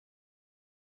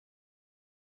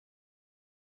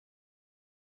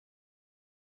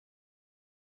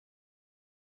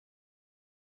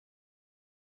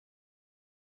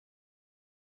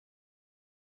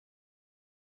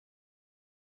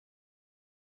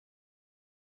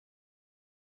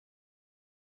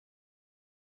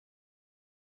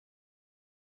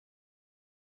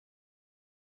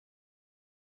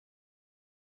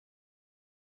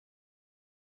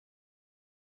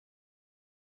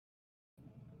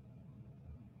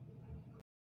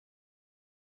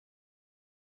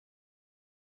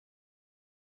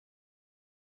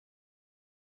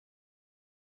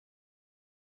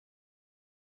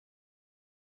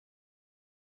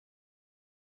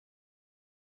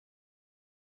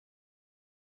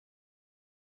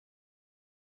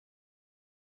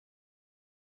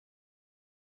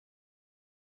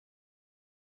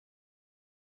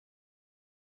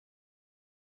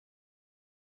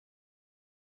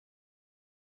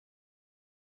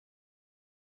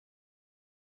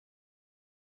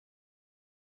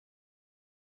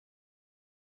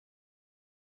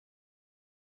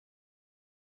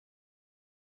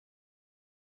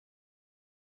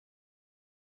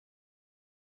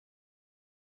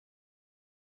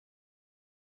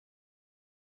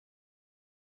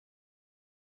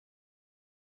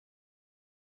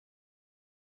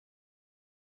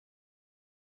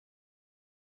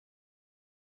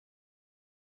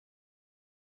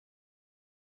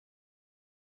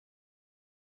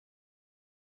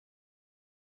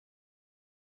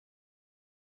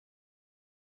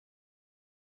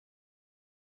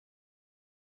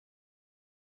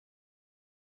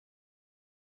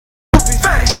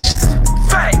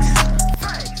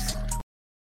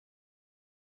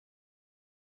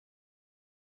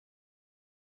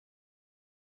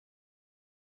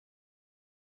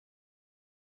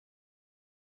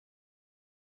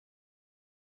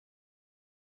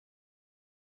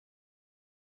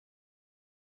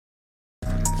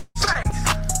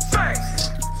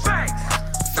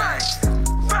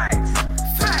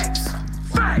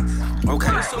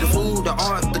the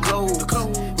art, the clothes.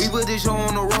 We put this show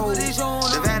on the road.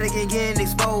 The Vatican getting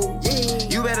exposed.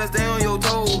 You better stay on your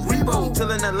toes. Repo,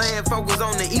 tilling the land, focus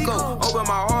on the ego. Open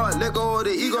my heart, let go of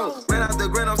the ego. Ran out the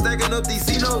grind, I'm stacking up these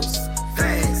C-notes.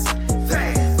 Facts,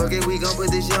 facts. Fuck it, we gon'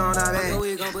 put this shit on our back.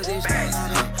 Facts.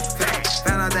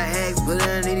 Found out the hacks, put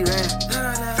it in the rap.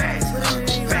 Facts.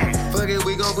 Fuck it,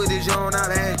 we gon' put this shit on our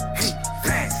back.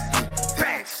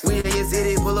 Facts. We in your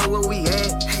city, pull up what we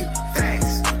had.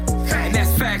 Facts. And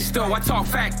that's facts though, I talk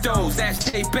factos.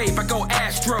 That's J Babe, I go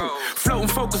Astro. Floating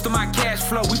focused on my cash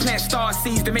flow. We plant star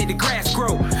seeds to make the grass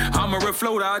grow. I'm a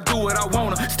refloater, I do what I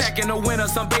wanna. Stacking the winter,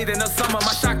 sunbathing the summer.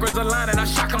 My chakras align and I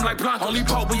shock them like Blanco. Only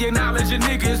Pope we acknowledge a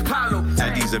nigga is Pablo.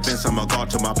 At these events, I'm a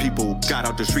guard to my people. Got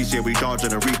out the streets, yeah, we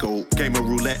dodging a Rico. Game of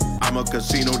roulette, I'm a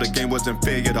casino. The game wasn't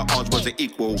fair, yeah, the odds wasn't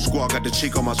equal. Squad got the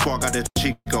Chico, my squad got the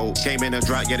Chico. Game in a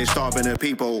drought, yeah, they starving the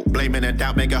people. Blaming and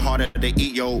doubt, make it harder to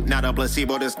eat, yo. Not a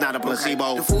placebo, this not a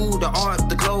placebo. The food, the art,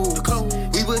 the clothes.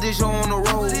 We put this show on the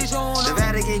road. The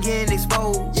Vatican getting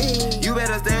exposed. You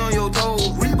better stay on your toes.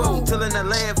 Repo, tilling the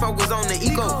land, focus on the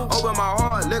ego. Open my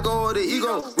heart, let go of the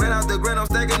ego. Ran out the grind, I'm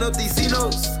stacking up these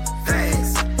C-notes.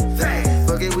 Facts, facts.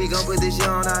 Fuck it, we gon' put this shit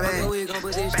on our back.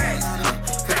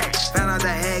 Facts. Found out the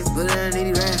hacks, put it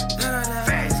in the rap.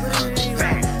 Facts.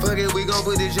 Fuck it, we gon'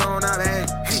 put this shit on our back.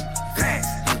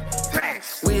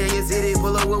 Facts. We in your city,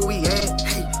 pull up what we had.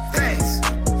 Facts.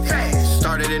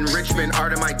 Started in Richmond,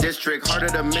 art of my district. Heart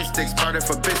of the mystics, started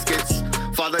for biscuits.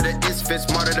 Father to isfits,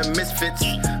 martyr to misfits.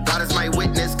 God is my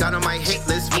witness, God on my hit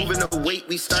list. Moving the weight,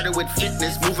 we started with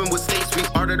fitness. Moving with states, we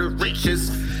art of the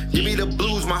richest. Give me the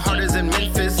blues, my heart is in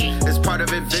Memphis. It's part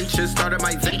of adventure, started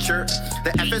my venture.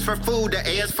 The F is for food, the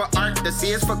A is for art. The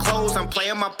C is for clothes, I'm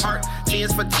playing my part. T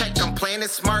is for tech, I'm playing it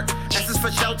smart. S is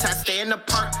for shelter, I stay in the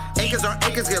park. Acres on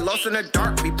acres, get lost in the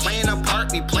dark. We playing a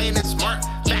part, we playing it smart.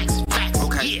 Facts, facts,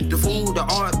 okay. Yeah. The food, the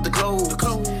art, the clothes.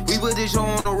 We put this show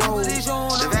on the road.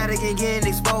 The Vatican getting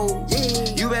exposed.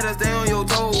 You better stay on your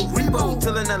toes. Repo,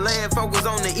 tilling the land, focus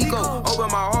on the ego. Open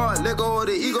my heart, let go of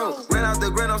the ego. Ran out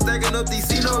the grind, I'm stacking up these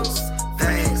C-notes.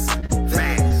 Facts,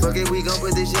 facts. Fuck it, we gon'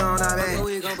 put this shit on our back.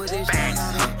 Facts.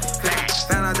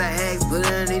 Found out the hacks, put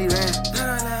it in the rap.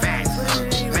 Facts.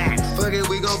 Fuck it,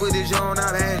 we gon' put this shit on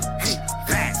our back.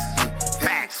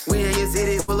 Facts. We in your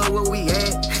city, pull up what we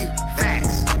had.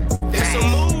 Facts. It's a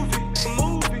movie.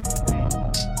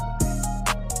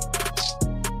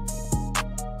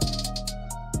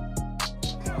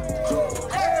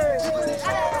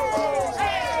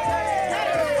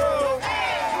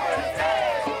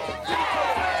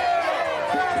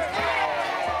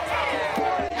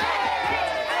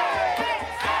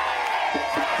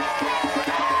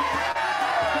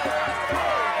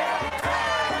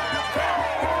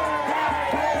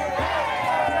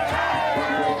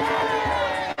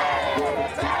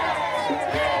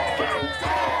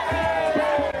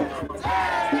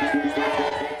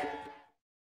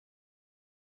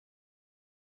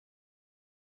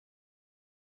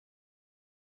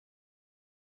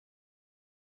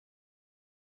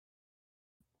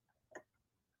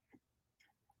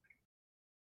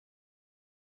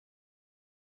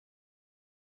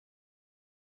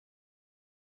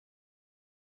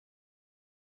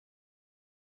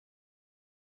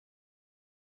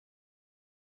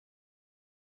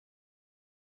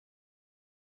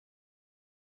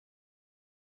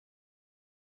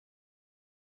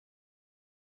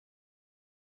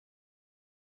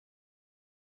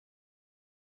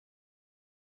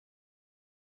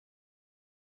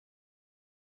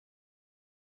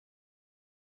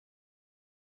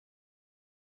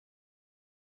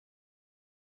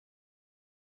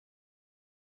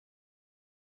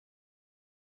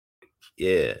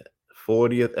 Yeah,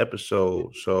 40th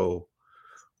episode. So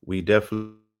we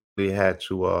definitely had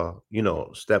to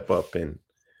step up and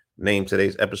name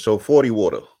today's episode 40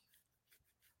 Water.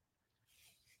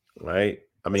 Right?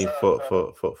 I mean,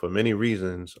 for many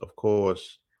reasons, of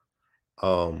course.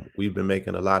 We've been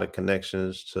making a lot of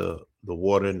connections to the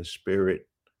water and the spirit.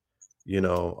 We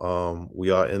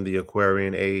are in the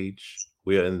Aquarian age.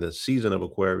 We are in the season of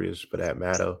Aquarius, for that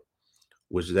matter,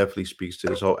 which definitely speaks to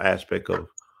this whole aspect of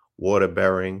water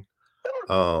bearing,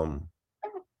 and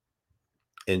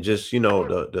just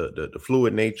the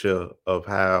fluid nature of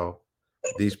how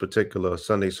these particular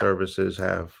Sunday services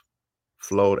have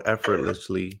flowed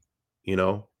effortlessly,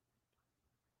 one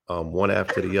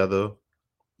after the other.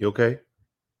 You okay?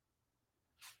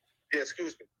 Yeah,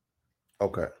 excuse me.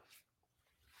 Okay.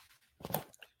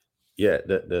 Yeah,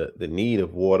 the need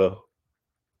of water.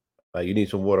 You need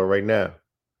some water right now.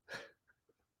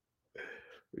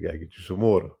 We gotta get you some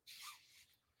water.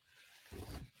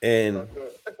 And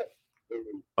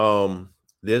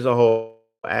there's a whole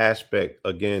aspect,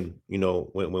 again,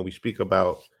 when we speak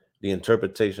about the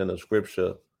interpretation of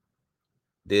scripture,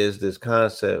 there's this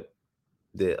concept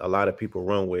that a lot of people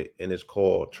run with, and it's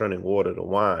called turning water to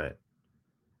wine.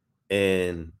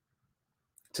 And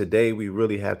today we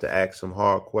really have to ask some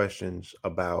hard questions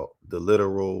about the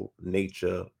literal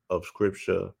nature of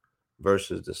scripture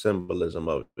versus the symbolism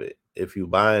of it. If you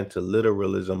buy into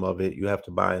literalism of it, you have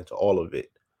to buy into all of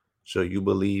it. So you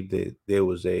believe that there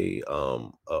was a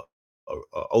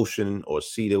ocean or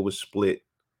sea that was split.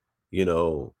 you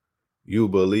know you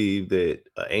believe that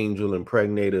an angel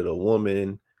impregnated a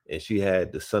woman and she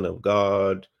had the son of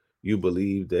God. You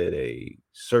believe that a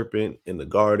serpent in the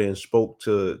garden spoke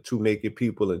to two naked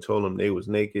people and told them they was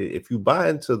naked. If you buy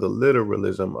into the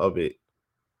literalism of it,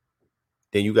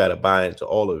 then you got to buy into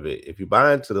all of it. If you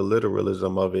buy into the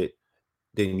literalism of it,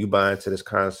 then you buy into this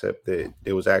concept that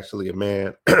there was actually a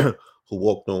man who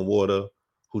walked on water,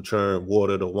 who turned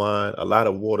water to wine, a lot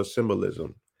of water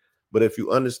symbolism. But if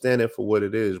you understand it for what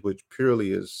it is, which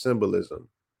purely is symbolism,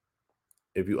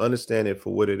 if you understand it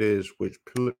for what it is, which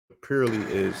purely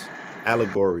is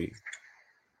allegory,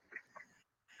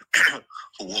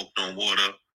 Who walked on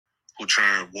water, who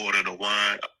turned water to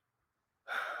wine,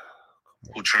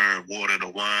 who turned water to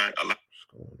wine. what's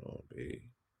going on, babe?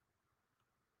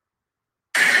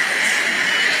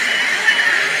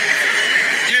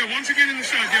 Yeah, once you get in the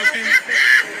shot, yo, King.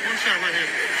 One shot right here.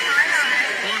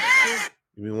 One, two.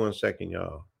 Give me 1 second,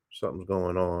 y'all. Something's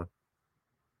going on.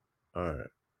 All right.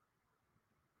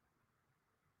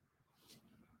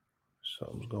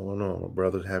 Something's going on. My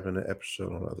brother's having an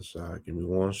episode on the other side. Give me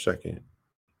 1 second.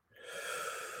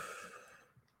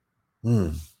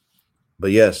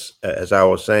 But yes, as I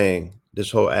was saying,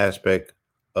 this whole aspect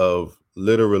of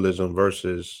literalism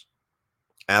versus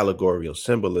allegory or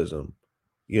symbolism,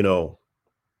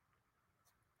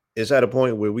 it's at a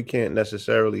point where we can't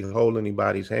necessarily hold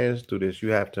anybody's hands through this. You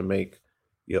have to make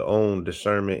your own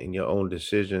discernment and your own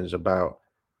decisions about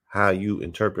how you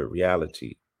interpret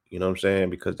reality. You know what I'm saying?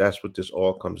 Because that's what this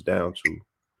all comes down to.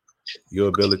 Your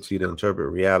ability to interpret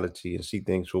reality and see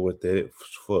things for what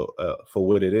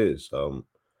it is.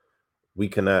 We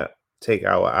cannot take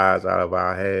our eyes out of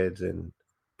our heads and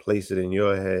place it in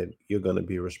your head. You're going to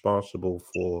be responsible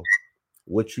for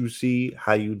what you see,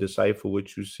 how you decipher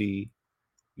what you see,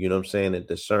 you know what I'm saying, and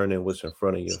discerning what's in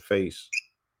front of your face,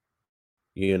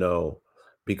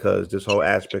 because this whole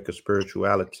aspect of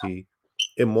spirituality,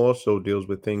 it more so deals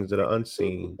with things that are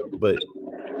unseen. But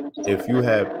if you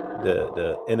have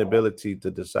the inability to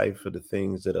decipher the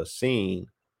things that are seen,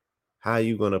 how are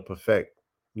you going to perfect,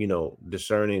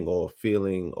 discerning or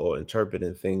feeling or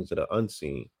interpreting things that are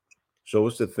unseen? So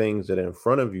it's the things that are in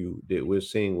front of you that we're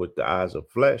seeing with the eyes of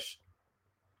flesh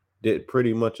that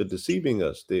pretty much are deceiving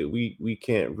us, that we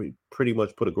can't pretty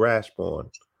much put a grasp on.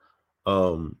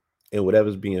 And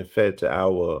whatever's being fed to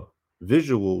our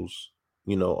visuals,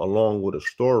 along with a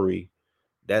story,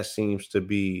 that seems to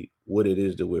be what it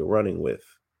is that we're running with.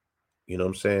 You know what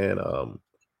I'm saying?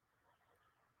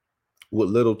 With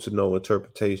little to no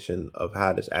interpretation of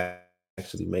how this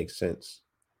actually makes sense.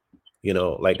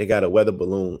 Like they got a weather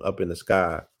balloon up in the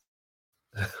sky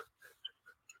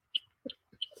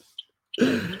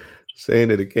saying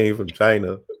that it came from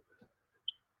China.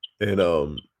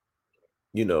 And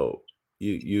you know,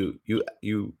 you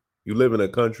live in a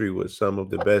country with some of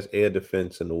the best air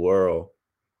defense in the world,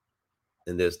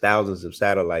 and there's thousands of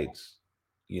satellites.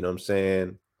 You know what I'm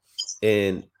saying?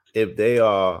 And if they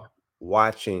are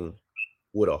watching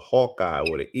with a hawk eye,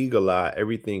 with an eagle eye,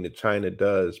 everything that China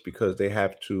does, because they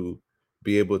have to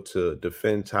be able to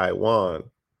defend Taiwan,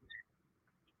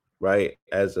 right,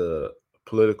 as a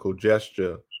political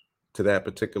gesture to that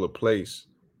particular place,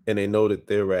 and they know that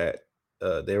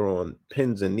they're on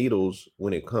pins and needles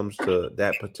when it comes to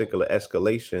that particular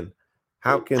escalation.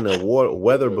 How can a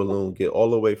weather balloon get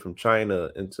all the way from China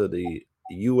into the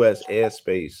U.S.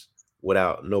 airspace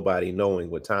without nobody knowing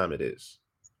what time it is?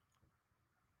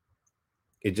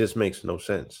 It just makes no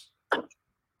sense. You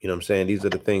know what I'm saying? These are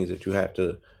the things that you have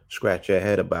to scratch your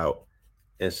head about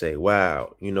and say,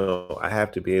 wow, I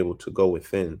have to be able to go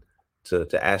within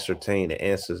to ascertain the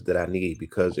answers that I need.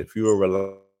 Because if you are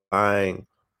relying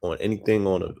on anything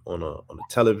on a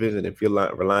television, if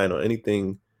you're relying on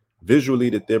anything visually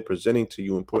that they're presenting to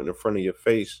you and putting in front of your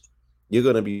face, you're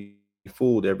gonna be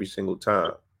fooled every single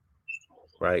time,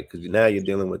 right? Because now you're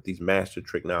dealing with these master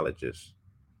technologists.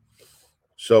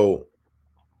 So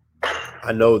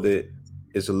I know that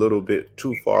it's a little bit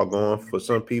too far gone for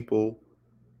some people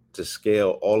to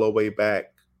scale all the way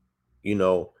back, you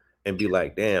know, and be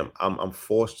like, damn, I'm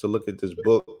forced to look at this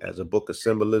book as a book of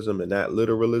symbolism and not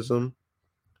literalism.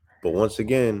 But once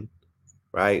again,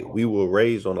 right? We were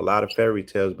raised on a lot of fairy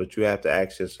tales, but you have to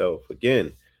ask yourself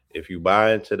again, if you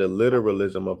buy into the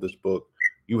literalism of this book,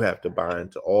 you have to buy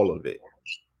into all of it,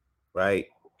 right?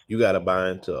 You got to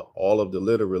buy into all of the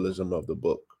literalism of the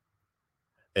book.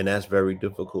 And that's very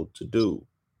difficult to do.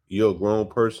 You're a grown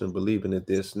person believing that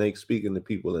there's snakes speaking to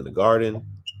people in the garden.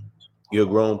 You're a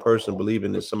grown person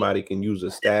believing that somebody can use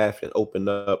a staff and open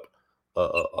up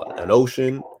an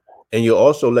ocean. And you're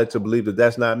also led to believe that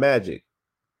that's not magic,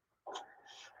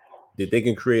 that they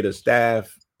can create a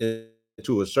staff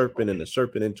into a serpent and a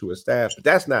serpent into a staff. But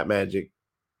that's not magic,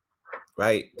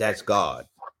 right? That's God.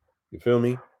 You feel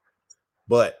me?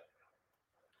 But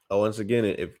once again,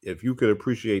 if you could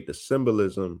appreciate the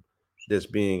symbolism that's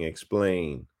being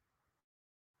explained,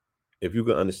 if you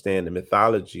could understand the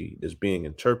mythology that's being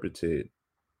interpreted,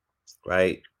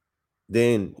 right,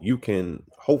 then you can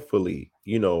hopefully,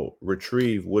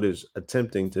 retrieve what is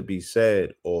attempting to be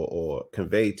said or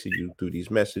conveyed to you through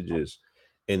these messages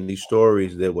and these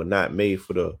stories that were not made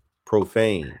for the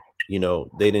profane.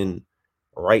 They didn't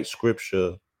write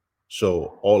scripture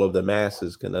so all of the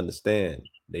masses can understand.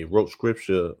 They wrote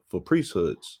scripture for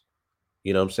priesthoods,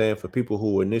 you know what I'm saying? For people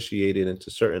who were initiated into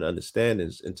certain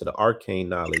understandings, into the arcane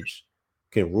knowledge,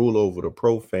 can rule over the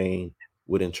profane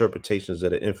with interpretations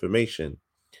of the information.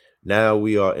 Now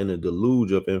we are in a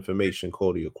deluge of information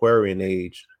called the Aquarian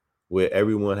age, where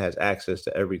everyone has access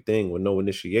to everything with no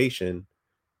initiation,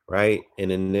 right? And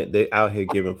then they out here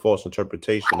giving false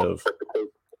interpretation of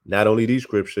not only these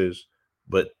scriptures,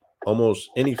 but almost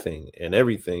anything and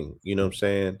everything, you know what I'm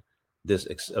saying? This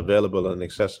available and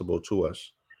accessible to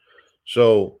us.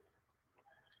 So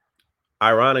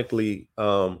ironically,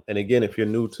 and again, if you're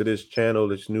new to this channel,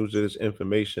 that's new to this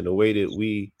information, the way that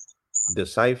we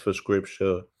decipher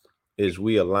scripture is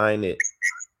we align it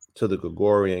to the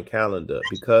Gregorian calendar,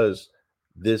 because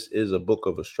this is a book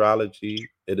of astrology.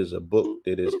 It is a book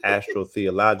that is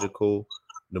astrotheological.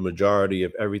 The majority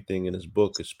of everything in this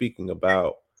book is speaking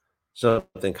about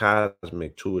something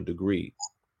cosmic to a degree.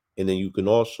 And then you can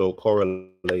also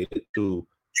correlate it to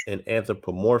an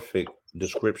anthropomorphic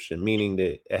description, meaning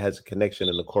that it has a connection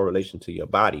and a correlation to your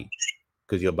body,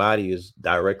 because your body is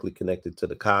directly connected to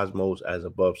the cosmos, as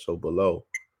above, so below,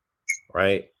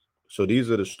 right? So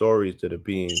these are the stories that are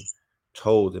being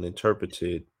told and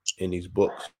interpreted in these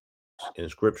books in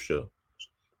scripture.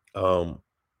 Um,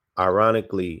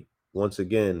 Ironically, once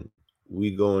again,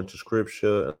 we go into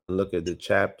scripture and look at the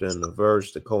chapter and the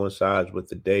verse that coincides with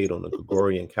the date on the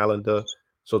Gregorian calendar.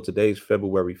 So today's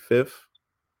February 5th.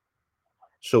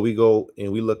 So we go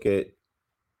and we look at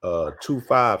 2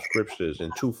 5 scriptures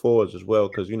and 2 4s as well,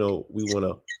 because we want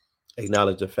to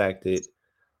acknowledge the fact that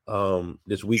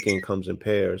this weekend comes in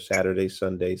pairs: Saturday,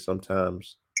 Sunday,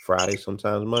 sometimes Friday,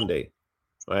 sometimes Monday,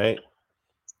 right?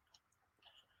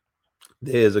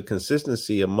 There's a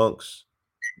consistency amongst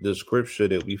the scripture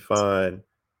that we find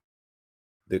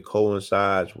that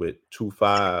coincides with 2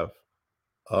 5,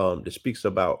 that speaks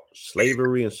about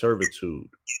slavery and servitude,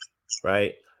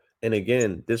 right? And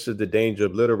again, this is the danger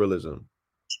of literalism.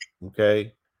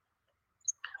 Okay.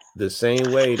 The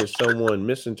same way that someone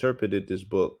misinterpreted this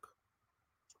book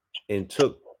and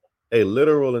took a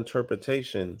literal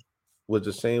interpretation was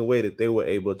the same way that they were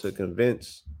able to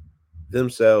convince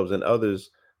themselves and others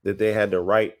that they had the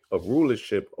right of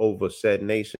rulership over said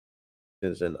nations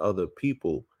and other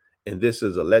people. And this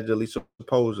is allegedly,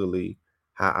 supposedly,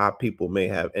 how our people may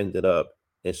have ended up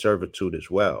in servitude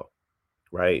as well,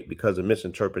 right? Because of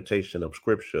misinterpretation of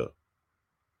scripture,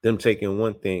 them taking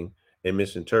one thing and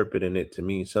misinterpreting it to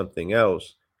mean something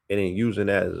else, and then using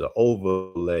that as an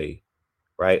overlay,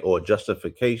 right, or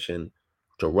justification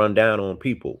to run down on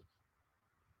people.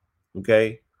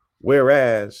 Okay.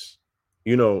 Whereas,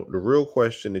 the real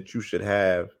question that you should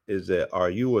have is that,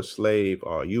 are you a slave?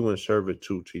 Are you in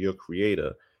servitude to your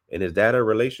creator? And is that a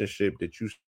relationship that you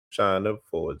signed up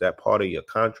for? Is that part of your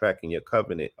contract and your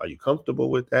covenant? Are you comfortable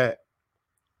with that?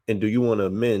 And do you want to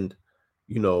amend,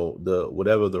 the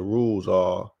whatever the rules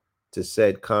are to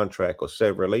said contract or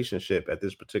said relationship at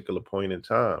this particular point in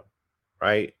time?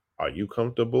 Right? Are you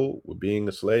comfortable with being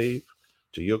a slave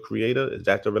to your creator? Is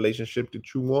that the relationship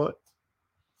that you want?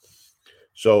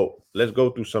 So let's go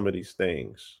through some of these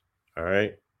things. All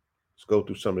right. Let's go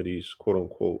through some of these quote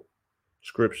unquote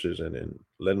scriptures and then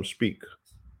let them speak,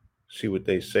 see what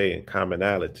they say in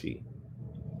commonality.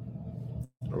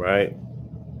 All right.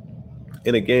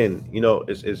 And again,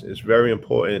 it's very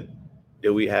important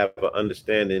that we have an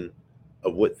understanding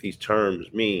of what these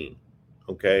terms mean.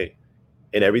 Okay.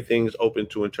 And everything's open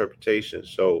to interpretation.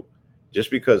 So just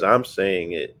because I'm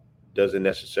saying it doesn't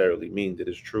necessarily mean that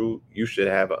it's true. You should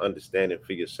have an understanding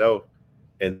for yourself,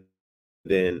 and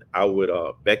then I would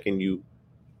beckon you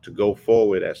to go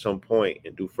forward at some point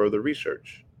and do further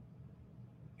research.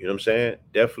 You know what I'm saying?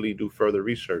 Definitely do further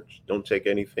research. Don't take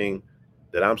anything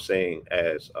that I'm saying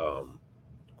as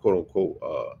quote unquote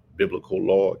biblical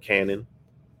law or canon.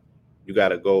 You got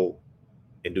to go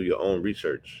and do your own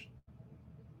research,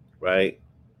 right?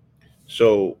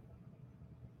 So,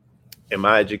 in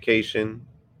my education,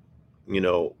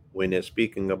 when they're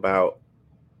speaking about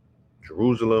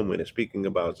Jerusalem, when they're speaking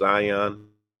about Zion,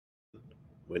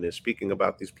 when they're speaking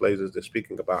about these places, they're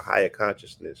speaking about higher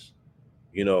consciousness.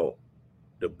 You know,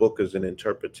 the book is an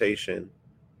interpretation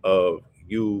of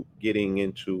you getting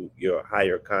into your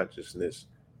higher consciousness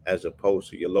as opposed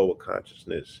to your lower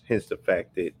consciousness. Hence the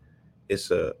fact that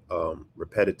it's a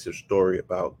repetitive story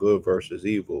about good versus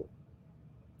evil.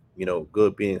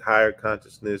 Good being higher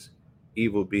consciousness,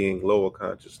 evil being lower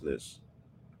consciousness,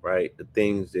 right? The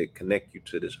things that connect you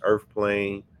to this earth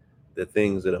plane, the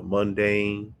things that are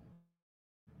mundane,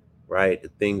 right?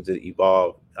 The things that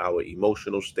evolve our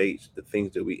emotional states, the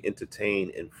things that we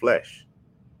entertain in flesh,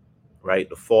 right?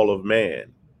 The fall of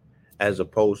man, as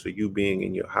opposed to you being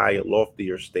in your higher,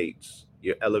 loftier states,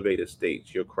 your elevated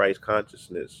states, your Christ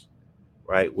consciousness,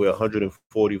 right? Where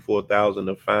 144,000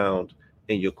 are found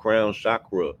in your crown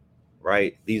chakra,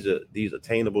 right? These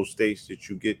attainable states that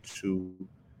you get to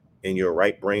in your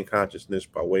right brain consciousness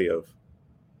by way of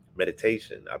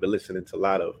meditation. I've been listening to a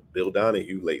lot of Bill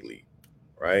Donahue lately,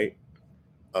 right?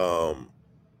 Um,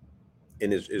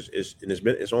 and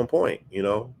it's on point,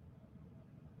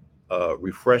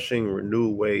 refreshing,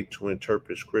 renewed way to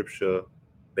interpret scripture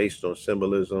based on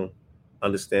symbolism,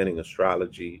 understanding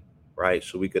astrology, right?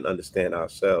 So we can understand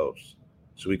ourselves,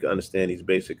 so we can understand these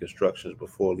basic instructions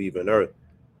before leaving Earth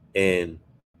and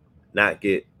not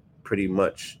get pretty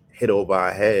much hit over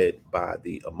our head by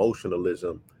the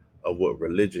emotionalism of what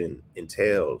religion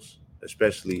entails,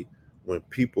 especially when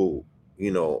people,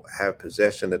 have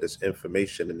possession of this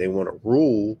information and they want to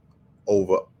rule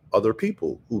over other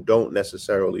people who don't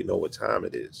necessarily know what time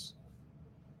it is.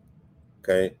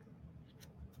 Okay.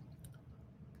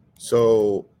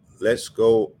 So let's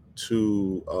go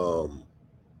to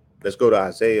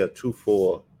Isaiah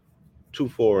 2:4,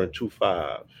 2:4 and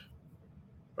 2:5,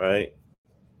 right?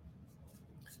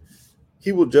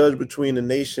 He will judge between the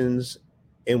nations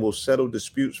and will settle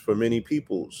disputes for many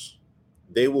peoples.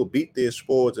 They will beat their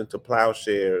swords into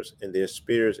plowshares and their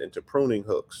spears into pruning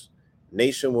hooks.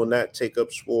 Nation will not take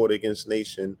up sword against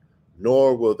nation,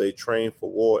 nor will they train for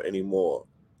war anymore.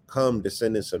 Come,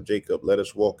 descendants of Jacob, let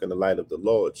us walk in the light of the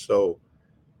Lord. So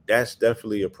that's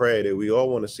definitely a prayer that we all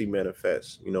want to see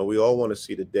manifest. We all want to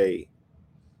see the day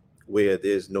where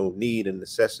there's no need and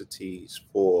necessities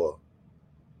for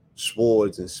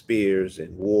swords and spears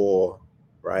and war,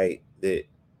 right? That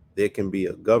there can be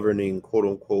a governing, quote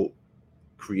unquote,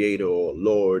 creator or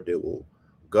lord that will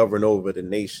govern over the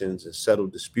nations and settle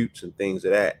disputes and things of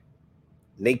that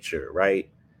nature, right?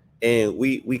 And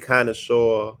we kind of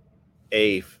saw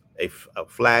a, a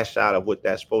flash out of what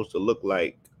that's supposed to look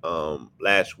like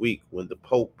last week when the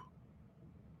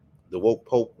woke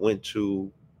Pope went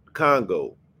to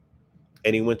Congo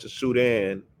and he went to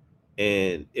Sudan,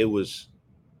 and it was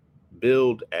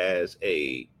billed as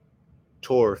a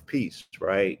tour of peace,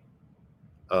 right?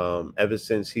 Ever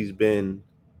since he's been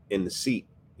in the seat,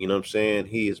 you know what I'm saying?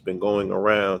 He has been going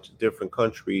around to different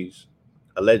countries,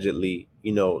 allegedly,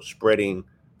 spreading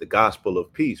the gospel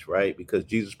of peace, right? Because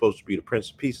Jesus is supposed to be the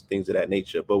Prince of Peace, things of that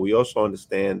nature. But we also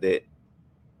understand that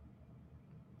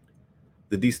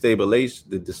the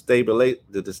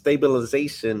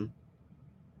destabilization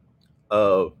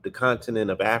of the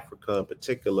continent of Africa in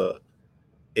particular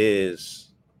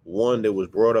is one that was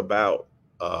brought about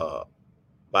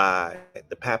by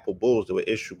the papal bulls that were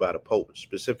issued by the Pope,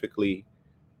 specifically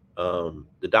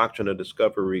the Doctrine of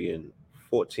Discovery in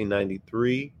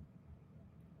 1493,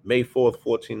 May 4th,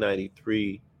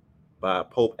 1493, by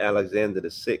Pope Alexander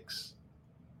VI.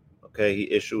 Okay,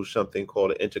 he issued something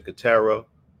called an Intercatera,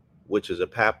 which is a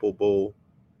papal bull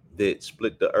that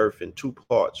split the earth in two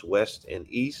parts, west and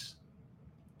east,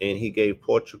 and he gave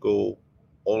Portugal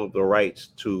all of the rights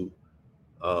to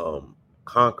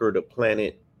conquer the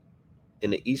planet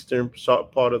in the eastern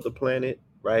part of the planet,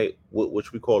 right,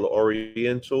 which we call the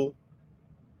Oriental,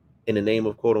 in the name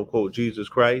of quote unquote Jesus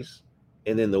Christ,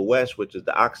 and then the west, which is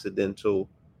the Occidental,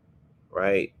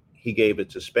 right, he gave it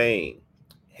to Spain.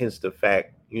 Hence the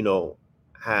fact,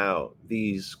 how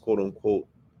these quote unquote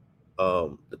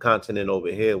the continent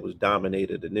over here was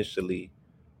dominated initially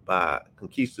by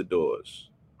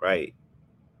conquistadors, right?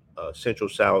 Central,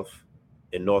 South,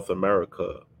 and North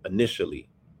America initially,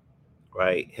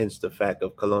 right? Hence the fact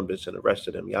of Columbus and the rest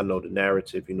of them. Y'all know the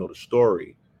narrative, you know the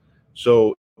story.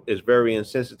 So it's very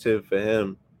insensitive for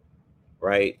him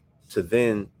right? To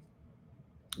then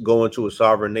go into a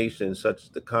sovereign nation such as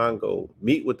the Congo,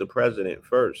 meet with the president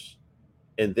first,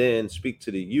 and then speak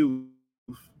to the youth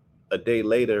a day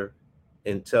later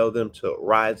and tell them to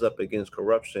rise up against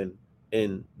corruption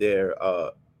in their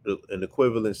an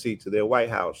equivalency to their White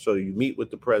House. So you meet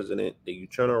with the president, then you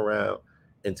turn around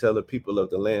and tell the people of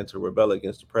the land to rebel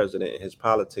against the president and his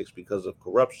politics because of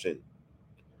corruption.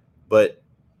 But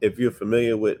if you're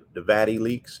familiar with the Vati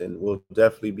leaks, and we'll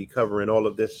definitely be covering all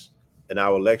of this in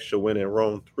our lecture when in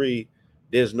Rome 3,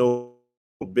 there's no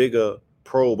bigger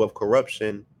probe of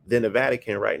corruption than the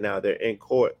Vatican right now. They're in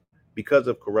court because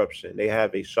of corruption. They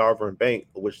have a sovereign bank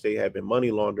which they have been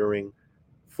money laundering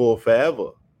for forever,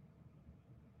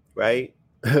 right?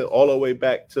 All the way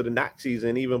back to the Nazis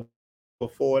and even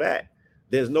before that.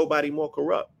 There's nobody more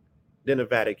corrupt than the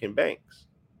Vatican banks,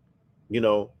 you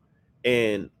know,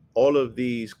 and all of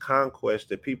these conquests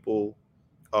that people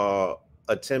are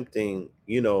attempting,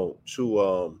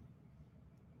 to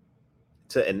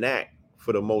enact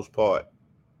for the most part,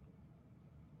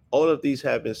 all of these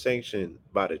have been sanctioned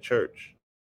by the church.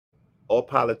 All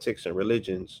politics and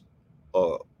religions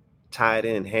are tied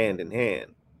in hand.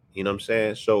 You know what I'm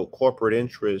saying? So corporate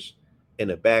interests in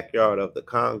the backyard of the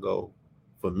Congo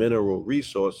for mineral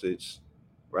resources,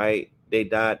 right? They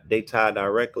tie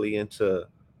directly into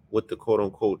what the quote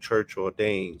unquote church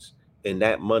ordains. And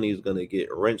that money is gonna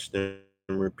get rinsed and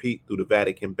repeat through the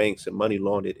Vatican banks and money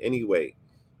laundered anyway.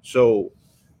 So,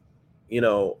 you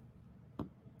know,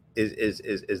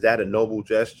 is that a noble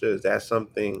gesture? Is that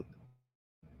something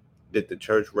that the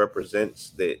church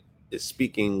represents, that is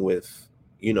speaking with,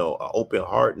 an open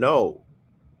heart? No,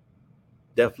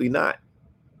 definitely not.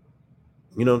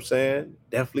 You know what I'm saying?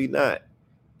 Definitely not.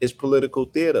 It's political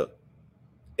theater,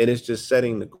 and it's just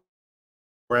setting the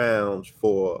grounds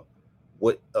for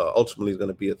what ultimately is going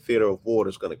to be a theater of war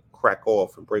that's going to crack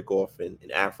off and break off in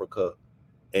Africa.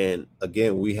 And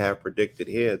again, we have predicted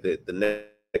here that the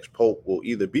next pope will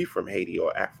either be from Haiti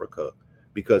or Africa,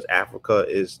 because Africa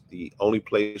is the only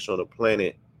place on the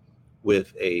planet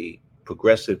with a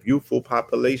progressive youthful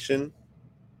population.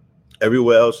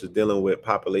 Everywhere else is dealing with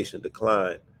population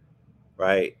decline,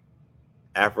 right?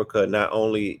 Africa not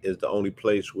only is the only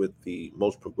place with the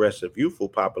most progressive youthful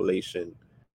population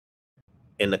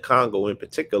in the Congo in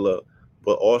particular,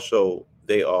 but also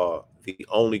they are the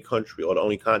only country or the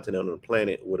only continent on the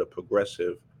planet with a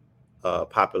progressive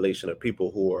population of people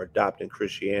who are adopting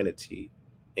Christianity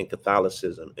and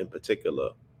Catholicism in particular,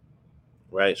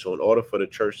 right? So, in order for the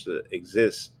church to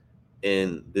exist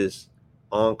in this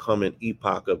oncoming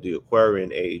epoch of the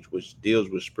Aquarian age, which deals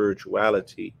with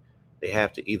spirituality, they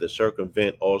have to either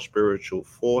circumvent all spiritual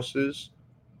forces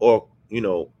or,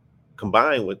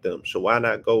 combine with them. So, why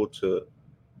not go to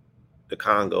the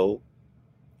Congo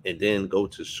and then go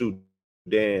to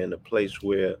Sudan, a place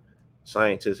where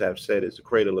scientists have said is the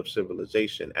cradle of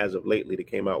civilization? As of lately, they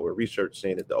came out with research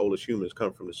saying that the oldest humans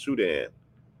come from the Sudan.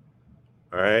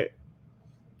 All right.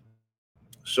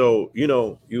 So, you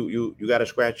got to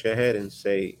scratch your head and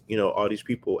say, are these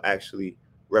people actually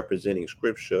representing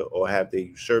scripture, or have they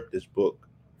usurped this book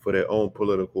for their own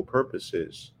political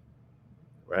purposes?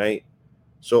 Right.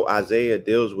 So Isaiah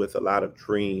deals with a lot of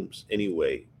dreams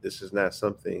anyway. This is not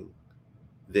something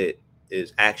that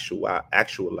is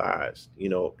actualized,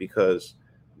 because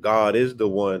God is the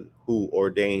one who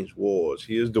ordains wars.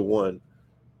 He is the one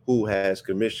who has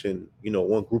commissioned,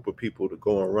 one group of people to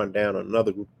go and run down on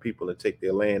another group of people and take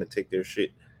their land and take their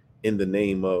shit in the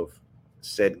name of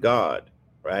said God,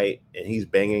 right? And he's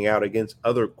banging out against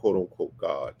other quote unquote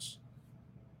gods,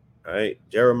 right?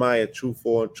 Jeremiah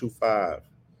 2:4 and 2:5.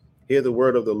 Hear the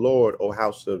word of the Lord, O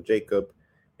house of Jacob,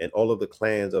 and all of the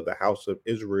clans of the house of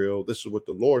Israel. This is what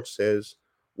the Lord says.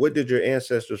 What did your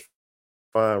ancestors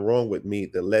find wrong with me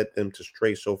that led them to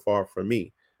stray so far from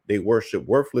me? They worship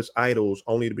worthless idols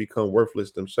only to become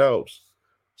worthless themselves.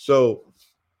 So,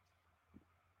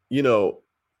 you know,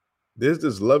 there's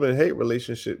this love and hate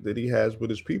relationship that he has with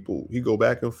his people. He go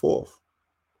back and forth.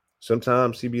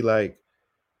 Sometimes he be like,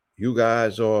 you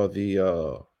guys are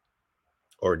the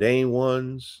ordained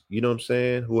ones, you know what I'm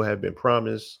saying, who have been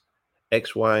promised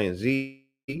X, Y, and Z.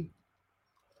 And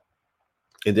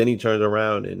then he turns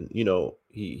around and,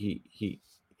 he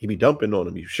be dumping on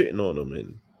them, he shitting on them,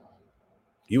 and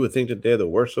you would think that they're the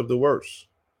worst of the worst.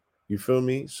 You feel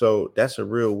me? So that's a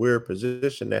real weird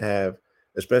position to have,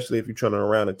 especially if you're turning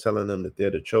around and telling them that they're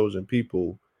the chosen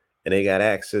people and they got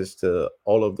access to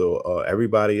all of the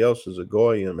everybody else is a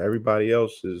goyim, everybody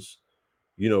else is,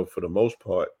 for the most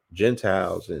part,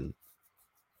 Gentiles, and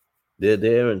they're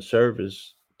there in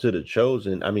service to the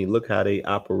chosen. I mean, look how they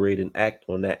operate and act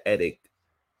on that edict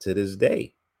to this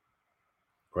day,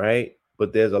 right?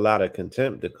 but there's a lot of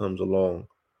contempt that comes along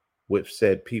with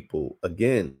said people.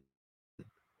 Again,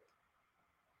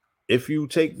 if you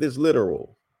take this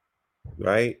literal,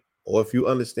 right, or if you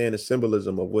understand the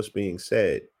symbolism of what's being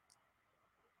said,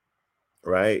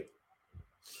 right?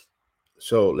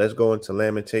 So let's go into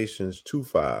Lamentations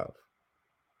 2:5.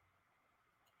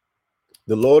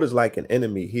 The Lord is like an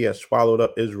enemy. He has swallowed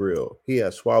up Israel. He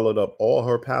has swallowed up all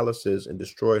her palaces and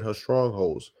destroyed her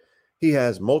strongholds. He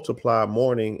has multiplied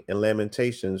mourning and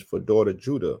lamentations for daughter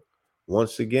Judah.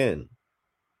 Once again,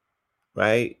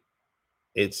 right?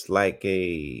 It's like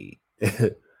a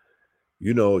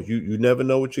you never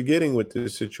know what you're getting with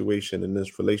this situation in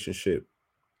this relationship.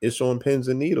 It's on pins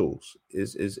and needles.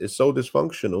 It's so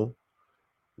dysfunctional.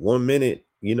 One minute,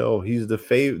 he's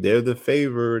they're the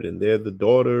favored and they're the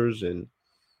daughters, and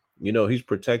he's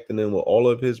protecting them with all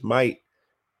of his might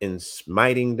and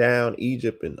smiting down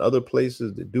Egypt and other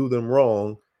places that do them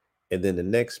wrong. And then the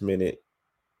next minute,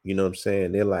 what I'm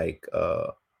saying, they're like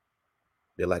a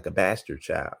bastard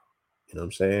child. You know what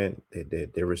I'm saying?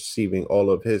 They're receiving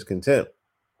all of his contempt.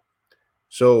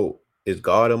 So is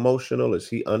God emotional? Is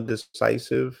he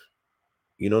undecisive?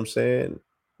 You know what I'm saying?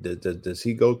 Does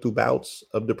he go through bouts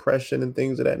of depression and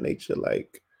things of that nature?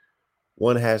 Like,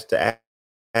 one has to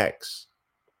ask,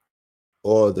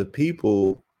 or the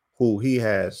people who he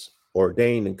has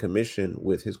ordained and commissioned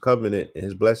with his covenant and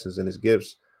his blessings and his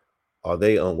gifts, are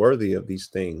they unworthy of these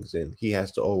things? And he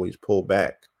has to always pull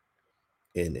back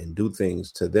and do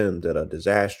things to them that are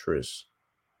disastrous,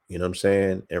 you know what I'm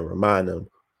saying? And remind them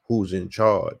who's in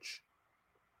charge.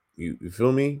 You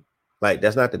feel me? Like,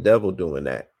 that's not the devil doing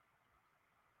that.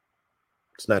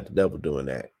 It's not the devil doing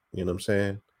that. You know what I'm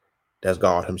saying? That's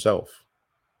God himself.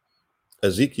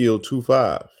 Ezekiel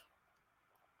 2:5.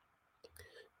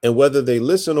 And whether they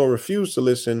listen or refuse to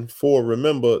listen, for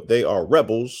remember, they are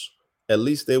rebels, at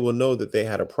least they will know that they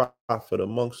had a prophet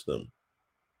amongst them.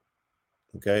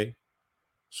 Okay.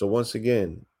 So once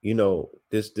again,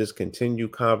 this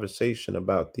continued conversation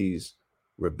about these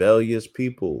rebellious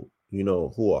people,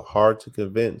 who are hard to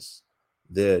convince,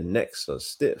 their necks are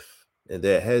stiff and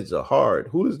their heads are hard.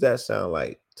 Who does that sound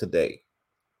like today?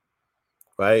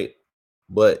 Right?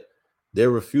 But their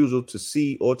refusal to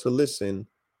see or to listen,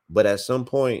 but at some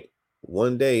point,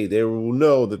 one day, they will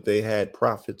know that they had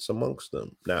prophets amongst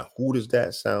them. Now, who does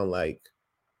that sound like?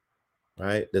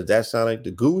 Right? Does that sound like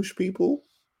the Jewish people?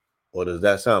 Or does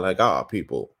that sound like our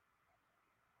people?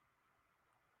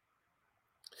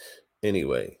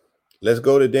 Anyway, let's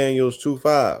go to Daniel's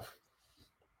 2:5.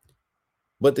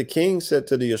 But the king said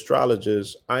to the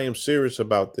astrologers, I am serious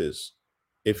about this.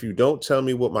 If you don't tell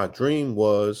me what my dream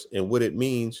was and what it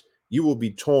means, you will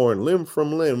be torn limb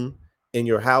from limb and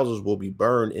your houses will be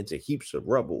burned into heaps of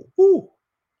rubble. Woo!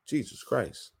 Jesus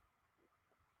Christ.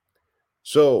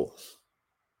 So,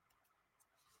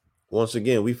 once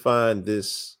again, we find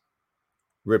this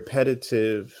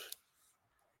repetitive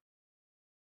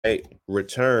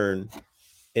return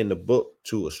in the book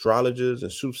to astrologers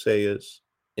and soothsayers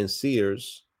and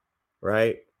seers,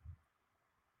 right?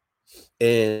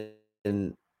 And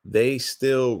they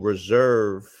still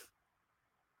reserve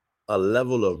a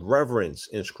level of reverence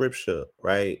in scripture,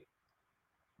 right?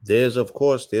 There's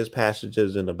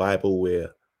passages in the Bible where,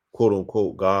 quote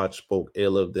unquote, God spoke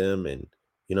ill of them, and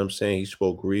you know what I'm saying, he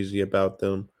spoke greasy about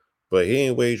them, but he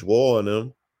ain't waged war on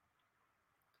them,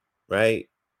 right?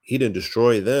 He didn't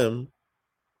destroy them.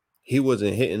 He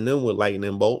wasn't hitting them with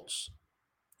lightning bolts.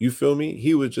 You feel me?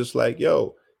 He was just like,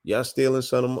 yo, y'all stealing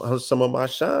some of my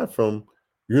shine from,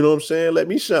 you know what I'm saying? Let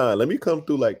me shine. Let me come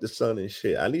through like the sun and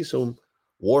shit. I need some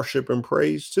worship and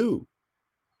praise too.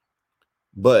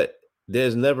 But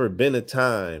there's never been a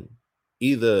time,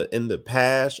 either in the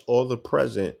past or the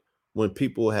present, when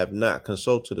people have not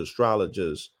consulted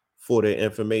astrologers for their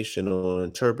information or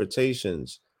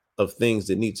interpretations of things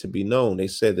that need to be known. They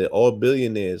said that all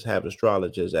billionaires have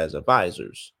astrologers as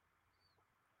advisors.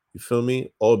 You feel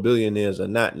me? All billionaires are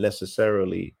not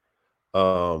necessarily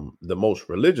the most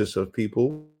religious of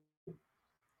people.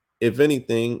 If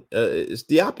anything, it's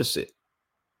the opposite.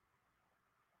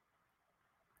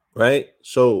 Right?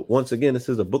 So once again, this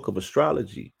is a book of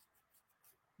astrology.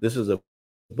 This is a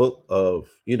book of,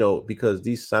 because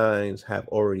these signs have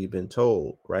already been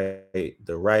told, right?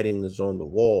 The writing is on the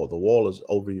wall. The wall is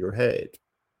over your head.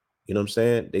 You know what I'm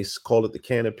saying? They call it the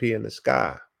canopy in the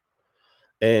sky.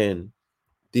 And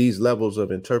these levels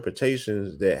of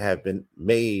interpretations that have been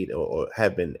made or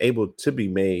have been able to be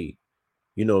made,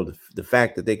 the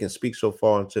fact that they can speak so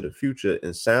far into the future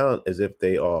and sound as if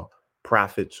they are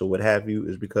prophets or what have you,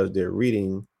 is because they're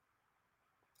reading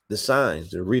the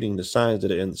signs. They're reading the signs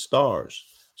that are in the stars.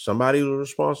 Somebody was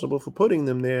responsible for putting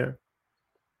them there.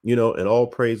 and all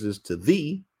praises to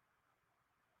thee.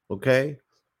 Okay,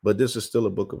 but this is still a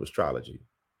book of astrology.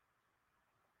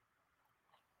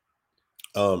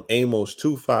 Amos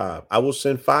 2:5. I will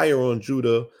send fire on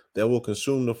Judah that will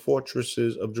consume the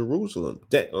fortresses of Jerusalem.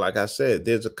 That, like I said,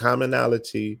 there's a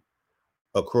commonality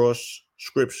across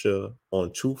scripture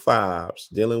on 2:5s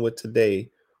dealing with today,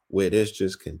 where there's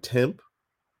just contempt,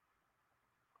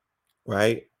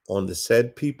 right? On the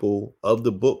said people of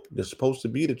the book, they're supposed to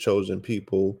be the chosen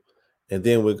people. And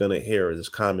then we're going to hear this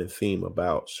common theme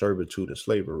about servitude and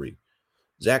slavery.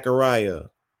 Zechariah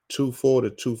 2:4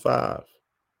 to 2:5.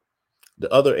 The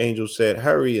other angel said,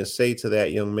 hurry and say to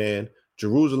that young man,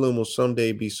 Jerusalem will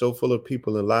someday be so full of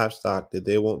people and livestock that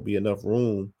there won't be enough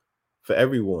room for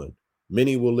everyone.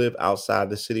 Many will live outside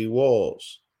the city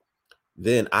walls.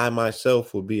 Then I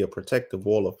myself will be a protective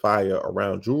wall of fire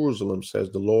around Jerusalem, says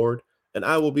the Lord, and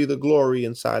I will be the glory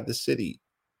inside the city.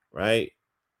 Right?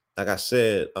 Like I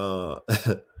said,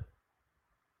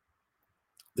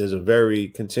 there's a very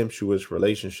contemptuous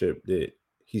relationship that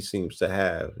he seems to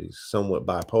have. He's somewhat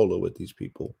bipolar with these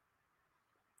people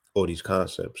or these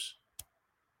concepts.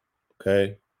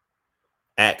 Okay.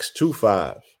 Acts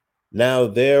 2:5. Now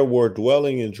there were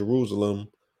dwelling in Jerusalem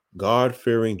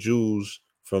God-fearing Jews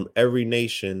from every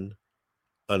nation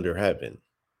under heaven.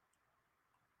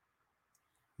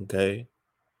 Okay.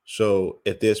 So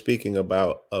if they're speaking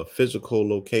about a physical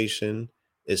location,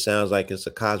 it sounds like it's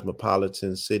a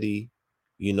cosmopolitan city,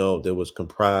 that was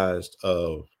comprised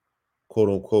of quote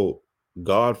unquote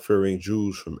God-fearing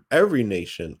Jews from every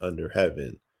nation under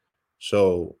heaven.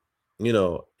 So,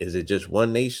 is it just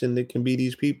one nation that can be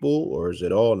these people, or is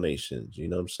it all nations? You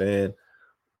know what I'm saying?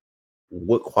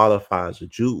 What qualifies a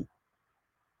Jew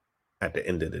at the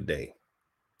end of the day?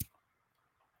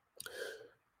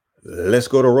 Let's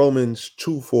go to Romans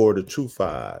 2:4 to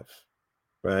 2:5,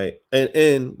 right?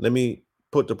 And let me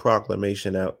put the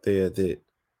proclamation out there that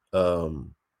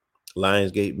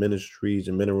Lionsgate Ministries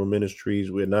and Mineral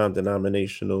Ministries, we're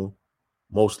non-denominational,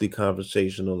 mostly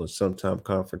conversational and sometimes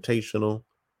confrontational,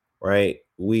 right?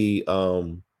 We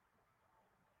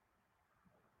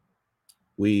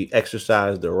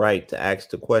exercise the right to ask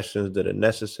the questions that are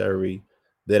necessary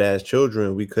that as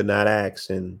children we could not ask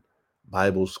in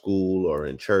Bible school or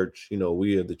in church.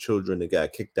 We are the children that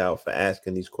got kicked out for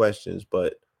asking these questions.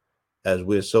 But as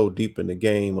we're so deep in the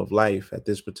game of life at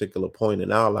this particular point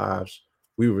in our lives,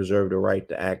 we reserve the right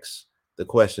to ask the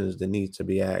questions that need to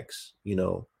be asked,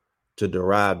 to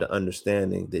derive the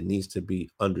understanding that needs to be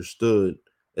understood,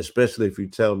 especially if you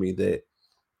tell me that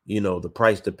the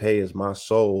price to pay is my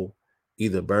soul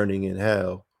either burning in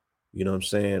hell, you know what I'm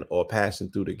saying, or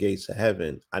passing through the gates of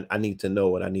heaven. I need to know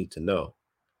what I need to know.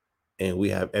 And we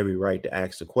have every right to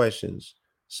ask the questions.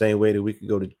 Same way that we could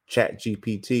go to Chat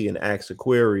GPT and ask a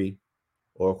query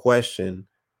or a question,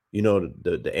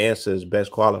 the answer is best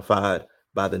qualified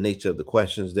by the nature of the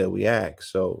questions that we ask.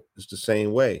 So it's the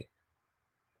same way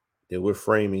that we're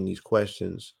framing these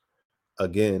questions,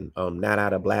 again, not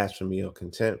out of blasphemy or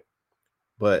contempt,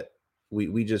 but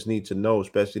we just need to know,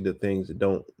 especially the things that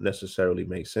don't necessarily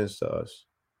make sense to us.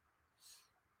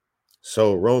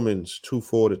 So Romans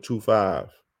 2:4 to 2:5.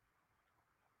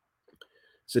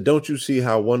 So don't you see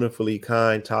how wonderfully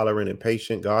kind, tolerant, and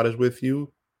patient God is with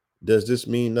you? Does this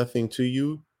mean nothing to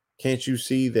you? Can't you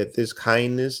see that this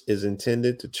kindness is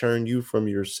intended to turn you from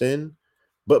your sin?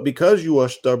 But because you are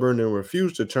stubborn and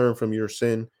refuse to turn from your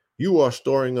sin, you are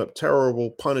storing up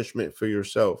terrible punishment for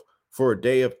yourself. For a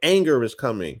day of anger is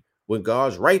coming when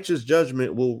God's righteous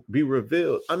judgment will be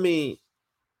revealed. I mean,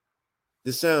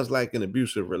 this sounds like an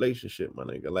abusive relationship, my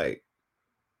nigga. Like,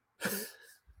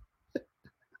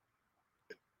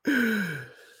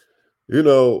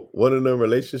 one of them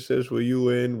relationships where you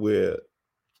in where,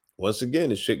 once again,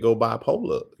 the shit go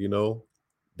bipolar,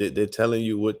 they're telling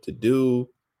you what to do.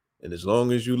 And as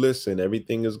long as you listen,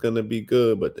 everything is going to be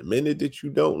good. But the minute that you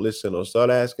don't listen or start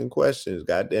asking questions,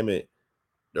 God damn it,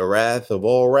 the wrath of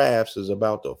all wraths is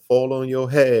about to fall on your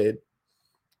head.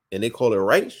 And they call it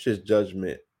righteous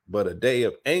judgment, but a day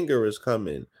of anger is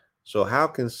coming. So how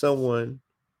can someone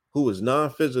who is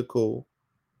non-physical,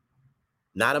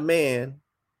 not a man,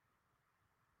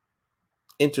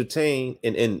 entertain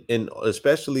and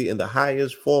especially in the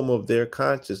highest form of their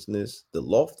consciousness, the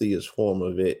loftiest form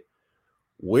of it,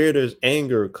 where does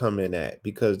anger come in at?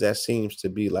 Because that seems to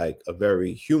be like a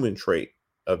very human trait,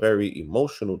 a very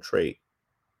emotional trait.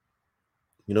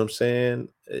 You know what I'm saying?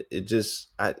 It just,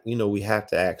 we have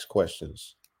to ask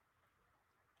questions.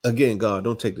 Again, God,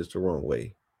 don't take this the wrong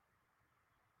way.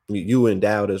 You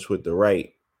endowed us with the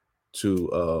right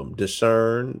to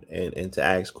discern and to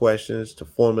ask questions, to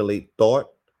formulate thought.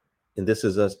 And this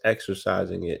is us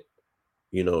exercising it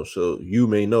So you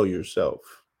may know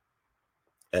yourself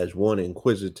as one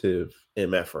inquisitive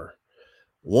MFer.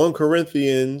 1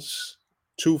 Corinthians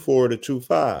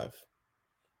 2:4-2:5.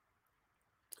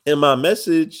 In my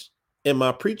message and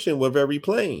my preaching were very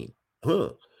plain.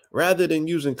 Rather than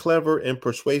using clever and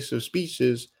persuasive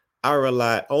speeches, I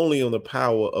relied only on the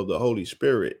power of the Holy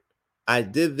Spirit. I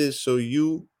did this so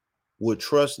you would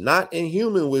trust not in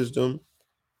human wisdom,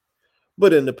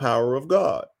 but in the power of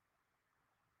God.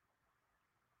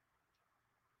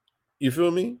 You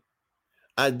feel me?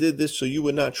 I did this so you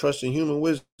would not trust in human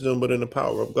wisdom, but in the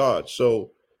power of God.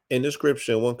 So in the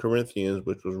scripture, 1 Corinthians,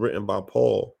 which was written by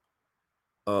Paul,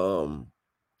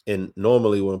 and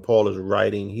normally when Paul is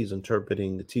writing, he's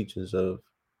interpreting the teachings of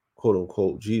quote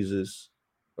unquote Jesus,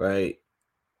 right?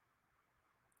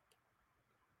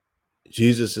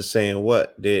 Jesus is saying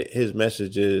what? That his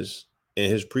messages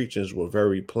and his preachings were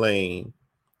very plain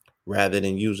rather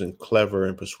than using clever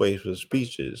and persuasive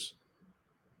speeches,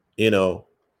 you know,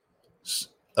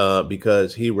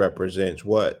 because he represents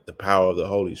what? The power of the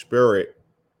Holy Spirit.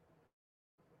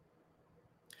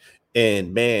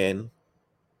 And man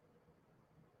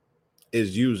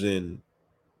is using,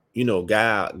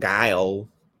 guile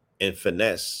and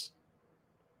finesse.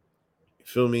 You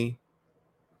feel me?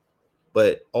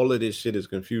 But all of this shit is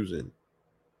confusing.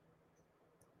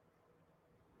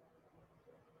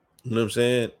 You know what I'm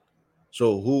saying?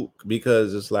 So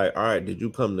because it's like, all right, did you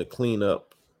come to clean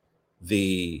up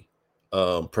the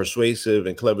persuasive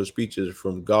and clever speeches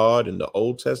from God in the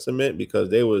Old Testament? Because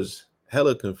they was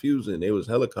hella confusing. They was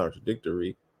hella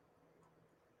contradictory.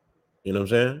 You know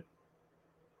what I'm saying?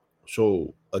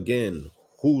 So again,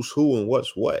 who's who and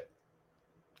what's what?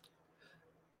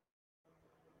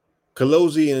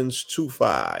 Colossians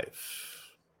 2:5.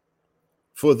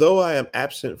 For though I am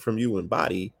absent from you in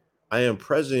body, I am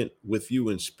present with you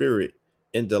in spirit,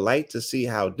 and delight to see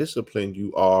how disciplined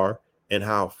you are and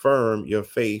how firm your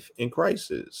faith in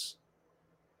Christ is.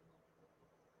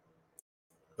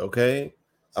 Okay,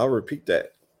 I'll repeat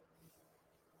that.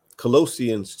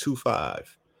 Colossians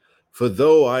 2:5. For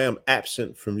though I am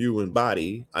absent from you in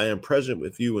body, I am present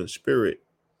with you in spirit,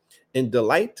 and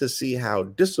delight to see how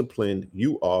disciplined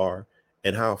you are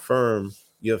and how firm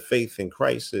your faith in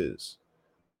Christ is.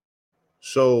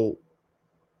 So,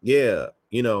 yeah,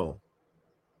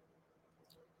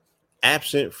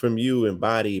 absent from you in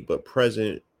body, but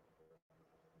present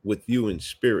with you in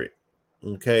spirit.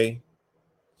 Okay.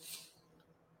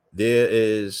 There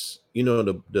is,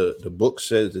 the book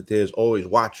says that there's always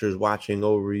watchers watching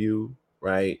over you,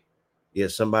 right? Yeah,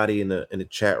 somebody in the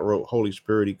chat wrote Holy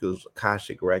Spirit equals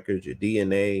Akashic records, your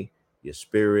DNA, your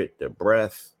spirit, the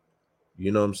breath.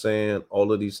 You know what I'm saying?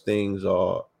 All of these things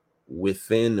are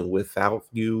within and without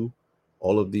you.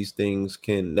 All of these things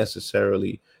can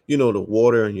necessarily, the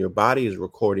water in your body is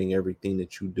recording everything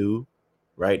that you do,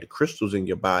 right? The crystals in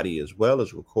your body as well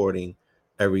as recording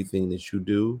everything that you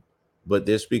do. But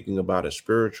they're speaking about a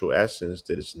spiritual essence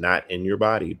that is not in your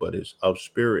body, but is of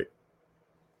spirit.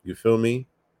 You feel me?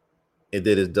 And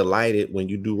that is delighted when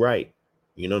you do right.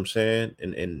 You know what I'm saying?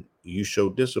 And you show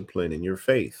discipline in your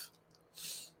faith.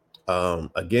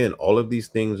 Again, all of these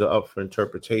things are up for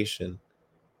interpretation,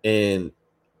 and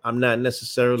I'm not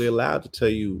necessarily allowed to tell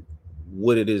you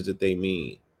what it is that they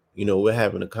mean. We're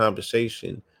having a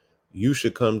conversation. You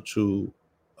should come to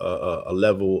a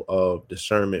level of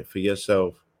discernment for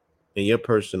yourself in your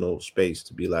personal space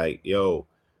to be like, yo,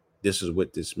 this is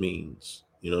what this means.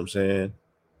 You know what I'm saying?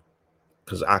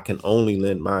 Because I can only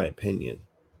lend my opinion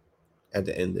at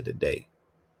the end of the day.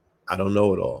 I don't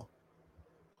know it all.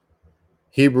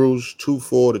 Hebrews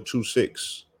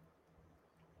 2:4-2:6.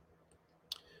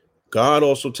 God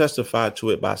also testified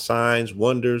to it by signs,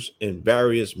 wonders, and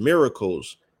various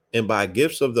miracles, and by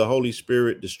gifts of the Holy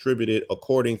Spirit distributed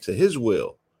according to his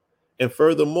will. And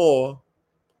furthermore,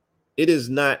 it is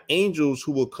not angels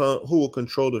who will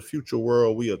control the future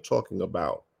world we are talking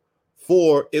about.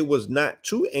 For it was not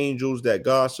to angels that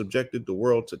God subjected the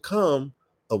world to come,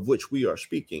 of which we are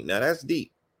speaking. Now that's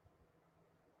deep,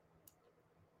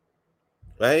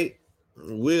 right?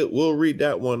 We'll read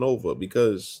that one over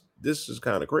because this is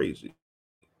kind of crazy.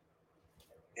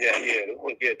 Yeah,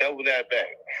 double that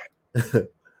back.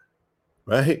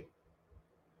 Right?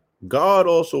 God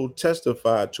also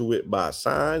testified to it by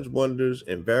signs, wonders,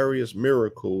 and various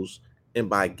miracles, and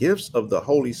by gifts of the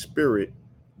Holy Spirit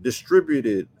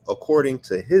distributed according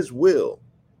to his will.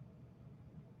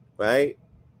 Right?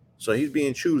 So he's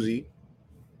being choosy.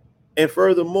 And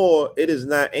furthermore, it is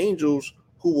not angels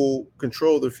who will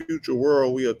control the future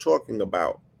world we are talking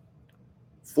about.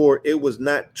 For it was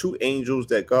not to angels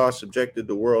that God subjected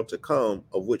the world to come,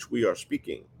 of which we are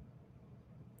speaking.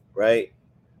 Right?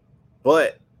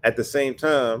 But at the same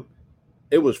time,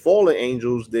 it was fallen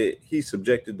angels that he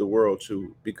subjected the world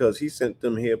to, because he sent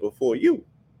them here before you.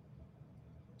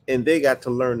 And they got to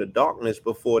learn the darkness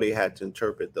before they had to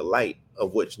interpret the light,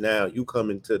 of which now you come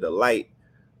into the light.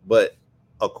 But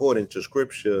according to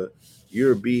scripture,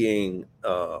 you're being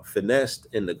finessed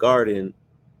in the garden,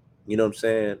 you know what I'm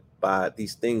saying, by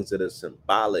these things that are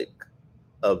symbolic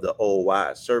of the old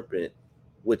wise serpent,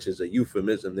 which is a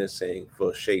euphemism they're saying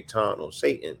for Shaitan or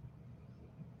Satan,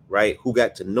 right? Who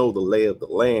got to know the lay of the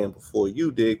land before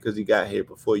you did, because he got here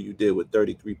before you did with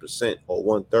 33% or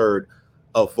 1/3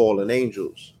 of fallen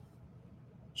angels.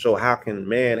 So how can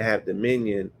man have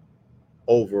dominion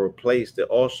over a place that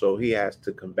also he has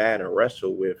to combat and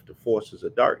wrestle with the forces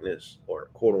of darkness, or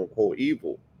quote unquote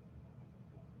evil,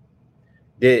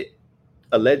 that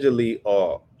allegedly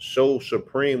are so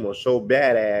supreme or so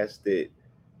badass that,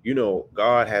 you know,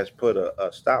 God has put a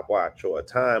stopwatch or a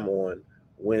time on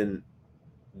when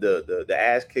the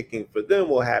ass kicking for them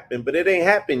will happen, but it ain't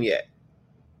happened yet.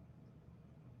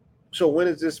 So when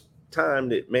is this time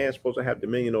that man's supposed to have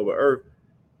dominion over earth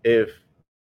if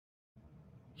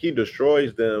he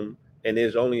destroys them and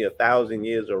there's only 1,000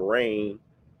 years of reign?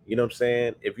 You know what I'm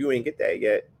saying? If you ain't get that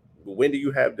yet, when do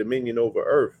you have dominion over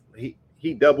earth?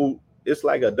 He double, it's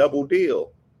like a double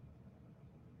deal.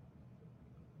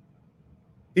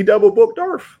 He double booked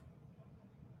earth.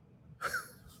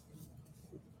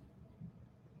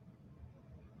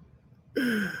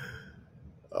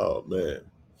 Oh man.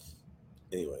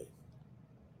 Anyway,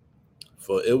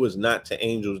 for it was not to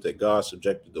angels that God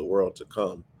subjected the world to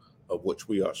come, of which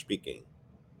we are speaking.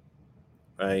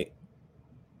 Right?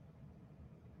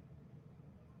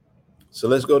 So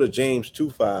let's go to James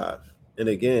 2:5. And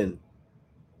again,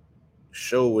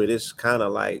 show where this kind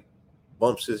of like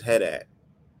bumps his head at.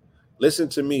 Listen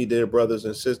to me, dear brothers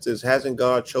and sisters. Hasn't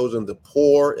God chosen the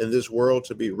poor in this world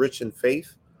to be rich in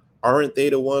faith? Aren't they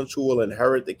the ones who will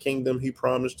inherit the kingdom he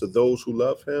promised to those who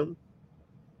love him?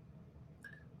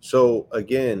 So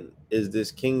again, is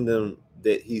this kingdom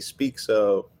that he speaks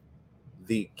of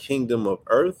the kingdom of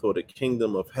earth or the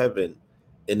kingdom of heaven?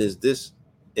 And is this,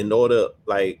 in order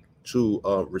like to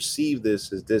receive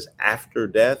this, is this after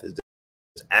death? Is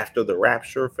this after the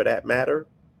rapture, for that matter?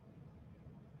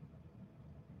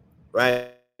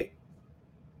 Right?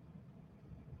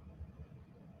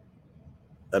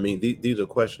 I mean, these are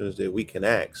questions that we can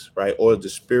ask, right? Or the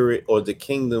spirit or the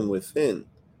kingdom within.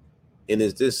 And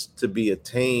is this to be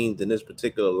attained in this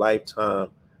particular lifetime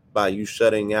by you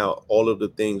shutting out all of the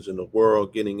things in the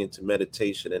world, getting into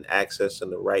meditation and accessing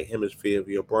the right hemisphere of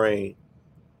your brain,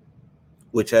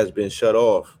 which has been shut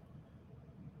off,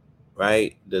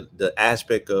 right? The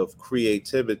aspect of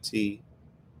creativity,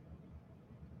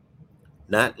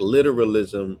 not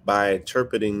literalism, by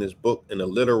interpreting this book in a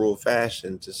literal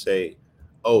fashion to say,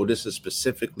 oh, this is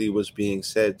specifically what's being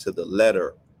said to the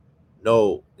letter.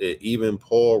 No, even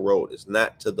Paul wrote, it's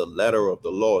not to the letter of the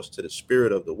law, it's to the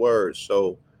spirit of the word.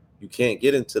 So you can't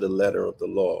get into the letter of the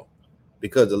law,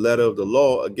 because the letter of the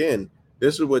law, again,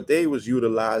 this is what they was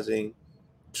utilizing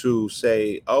to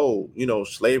say, oh, you know,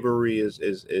 slavery is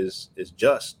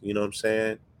just, you know what I'm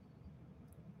saying?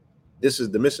 This is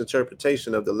the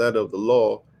misinterpretation of the letter of the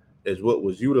law, is what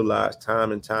was utilized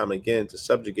time and time again to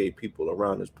subjugate people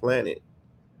around this planet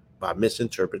by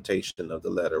misinterpretation of the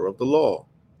letter of the law.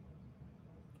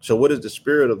 So what does the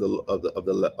spirit of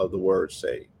the word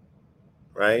say?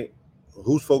 Right?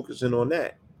 Who's focusing on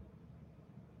that?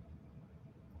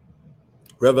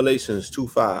 Revelations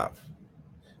 2:5.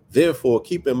 Therefore,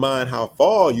 keep in mind how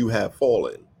far you have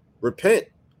fallen. Repent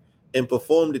and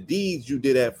perform the deeds you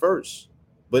did at first.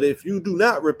 But if you do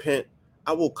not repent,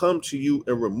 I will come to you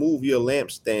and remove your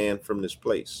lampstand from this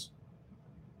place,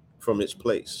 from its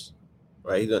place.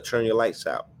 Right? He's going to turn your lights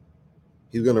out.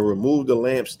 He's going to remove the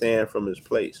lampstand from its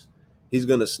place. He's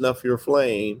going to snuff your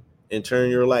flame and turn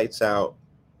your lights out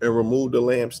and remove the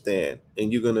lampstand,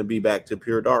 and you're going to be back to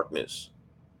pure darkness.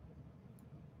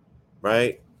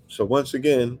 Right? So once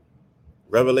again,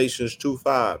 Revelations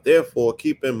 2:5. Therefore,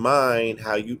 keep in mind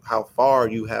how far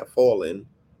you have fallen.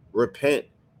 Repent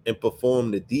and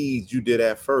perform the deeds you did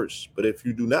at first. But if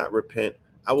you do not repent,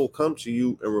 I will come to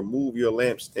you and remove your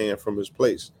lampstand from its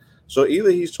place. So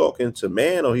either he's talking to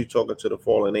man or he's talking to the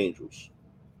fallen angels.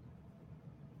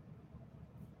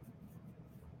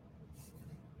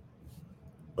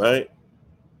 Right?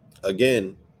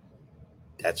 Again,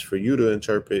 that's for you to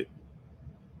interpret.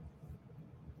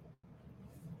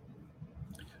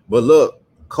 But look,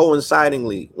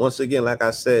 coincidingly, once again, like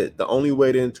I said, the only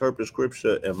way to interpret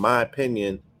scripture, in my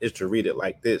opinion, is to read it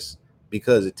like this,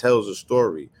 because it tells a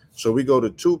story. So we go to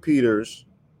 2 Peter's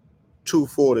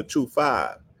 2:4 to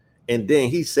 2:5. And then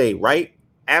he say, right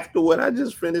after what I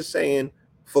just finished saying,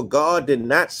 for God did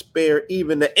not spare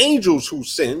even the angels who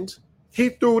sinned. He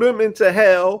threw them into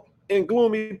hell in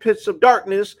gloomy pits of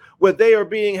darkness where they are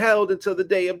being held until the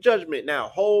day of judgment. Now,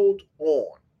 hold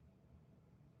on.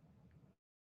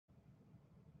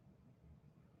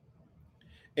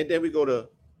 And then we go to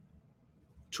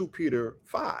 2 Peter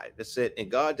 5. It said, and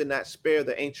God did not spare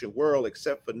the ancient world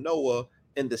except for Noah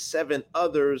and the 7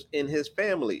 others in his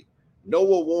family.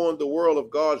 Noah warned the world of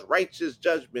God's righteous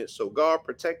judgment, so God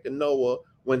protected Noah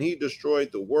when he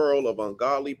destroyed the world of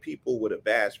ungodly people with a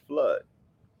vast flood.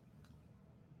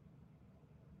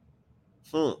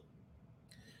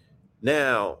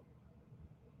 Now,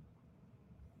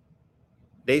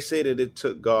 they say that it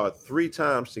took God 3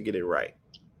 times to get it right.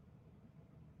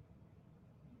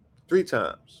 3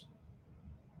 times.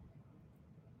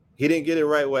 He didn't get it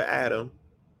right with Adam.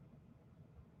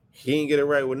 He didn't get it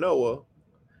right with Noah.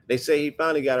 They say he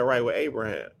finally got it right with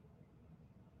Abraham.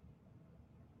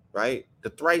 Right? The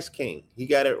thrice king. He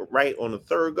got it right on the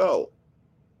 3rd go.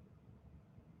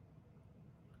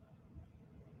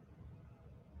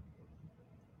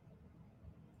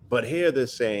 But here they're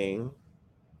saying,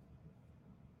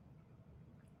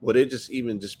 well, they're just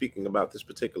speaking about this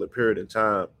particular period in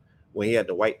time when he had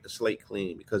to wipe the slate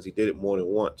clean because he did it more than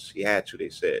once. He had to, they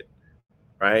said.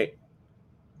 Right?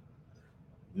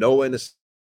 Noah and the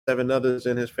 7 others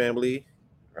in his family,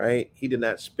 right?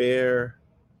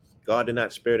 God did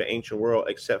not spare the ancient world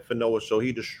except for Noah. So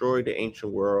he destroyed the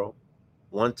ancient world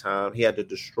one time. He had to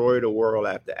destroy the world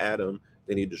after Adam.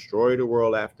 Then he destroyed the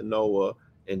world after Noah.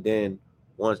 And then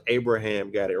once Abraham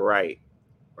got it right,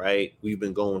 we've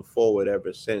been going forward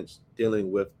ever since,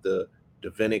 dealing with the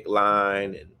Davidic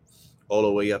line and all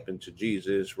the way up into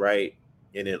Jesus, right?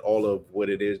 And then all of what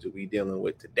it is that we're dealing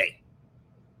with today,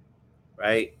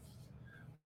 right?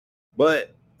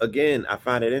 But again, I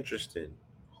find it interesting.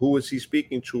 Who is he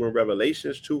speaking to in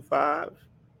Revelations 2:5?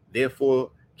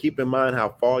 Therefore, keep in mind how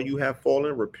far you have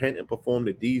fallen. Repent and perform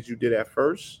the deeds you did at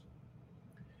first.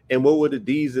 And what were the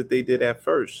deeds that they did at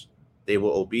first? They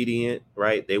were obedient,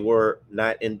 right? They were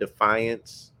not in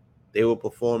defiance. They were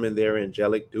performing their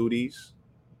angelic duties,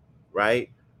 right?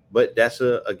 But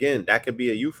that could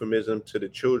be a euphemism to the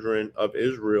children of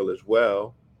Israel as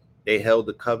well. They held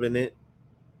the covenant,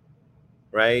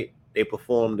 right? They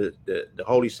performed the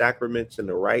holy sacraments and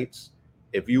the rites.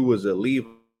 If you was a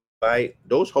Levite,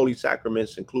 those holy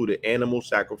sacraments included animal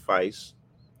sacrifice,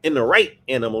 and the right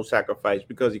animal sacrifice,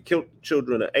 because he killed the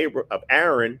children of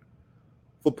Aaron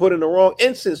for putting the wrong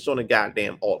incense on the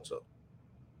goddamn altar.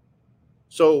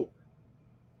 So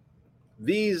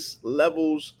these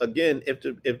levels, again, if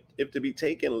to be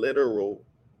taken literal,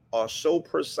 are so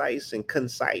precise and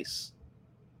concise.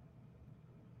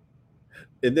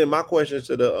 And then my question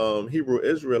to the Hebrew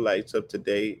Israelites of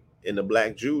today and the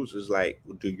Black Jews is like,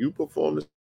 do you perform the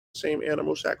same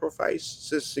animal sacrifice?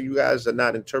 Since you guys are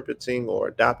not interpreting or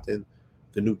adopting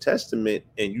the New Testament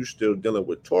and you still dealing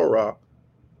with Torah,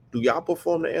 do y'all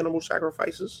perform the animal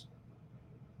sacrifices?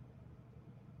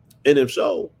 And if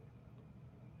so,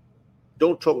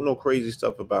 don't talk no crazy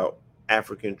stuff about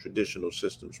African traditional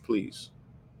systems, please.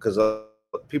 Because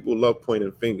people love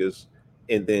pointing fingers.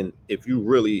 And then if you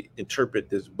really interpret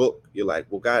this book, you're like,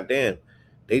 well, goddamn,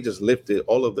 they just lifted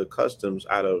all of the customs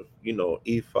out of,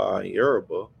 Ifa and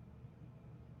Yoruba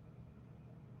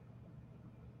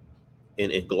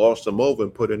and glossed them over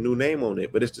and put a new name on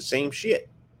it. But it's the same shit.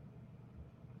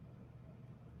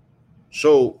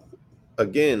 So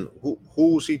again,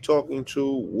 who's he talking to?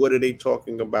 What are they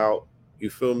talking about? You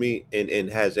feel me? And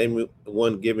has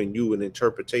anyone given you an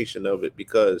interpretation of it?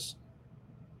 Because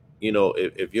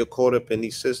if you're caught up in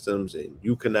these systems and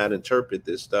you cannot interpret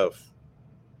this stuff,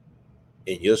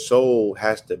 and your soul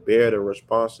has to bear the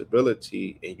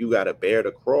responsibility and you got to bear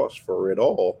the cross for it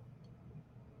all,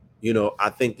 I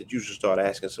think that you should start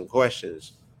asking some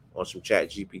questions on some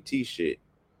chat GPT shit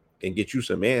and get you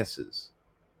some answers,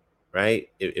 right?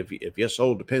 If your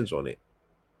soul depends on it.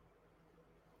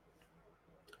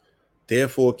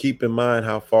 Therefore, keep in mind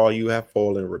how far you have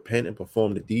fallen. Repent and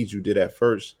perform the deeds you did at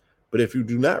first. But if you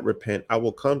do not repent, I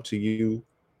will come to you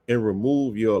and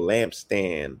remove your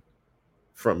lampstand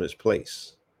from its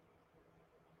place.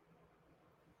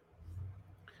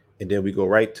 And then we go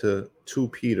right to 2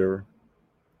 Peter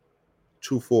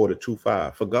 2:4 to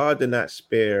 2:5. For God did not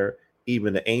spare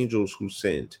even the angels who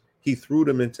sinned. He threw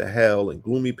them into hell and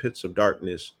gloomy pits of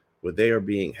darkness where they are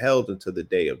being held until the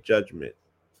day of judgment.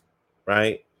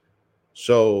 Right?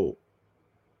 So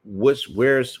where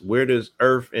does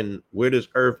earth end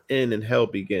and hell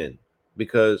begin?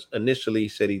 Because initially he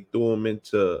said he threw them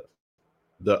into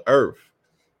the earth,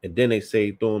 and then they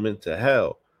say threw them into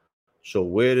hell. So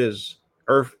where does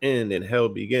earth end and hell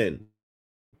begin?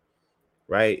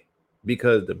 Right?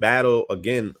 Because the battle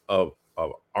again of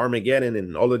Armageddon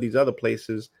and all of these other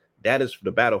places, that is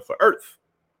the battle for earth.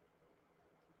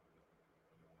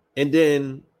 And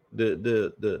then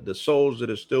the souls that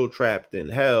are still trapped in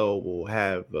hell will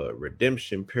have a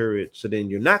redemption period. So then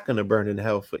you're not going to burn in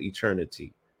hell for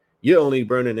eternity. You're only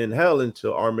burning in hell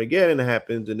until Armageddon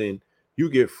happens, and then you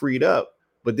get freed up.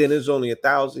 But then there's only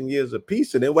 1,000 years of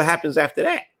peace, and then what happens after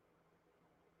that?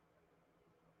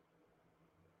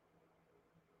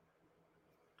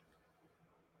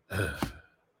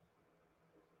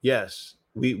 Yes,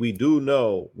 we do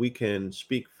know, we can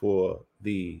speak for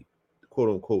the quote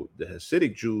unquote the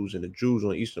Hasidic Jews and the Jews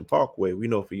on Eastern Parkway. We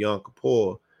know for Yom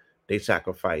Kippur, they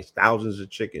sacrifice thousands of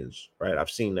chickens, right? I've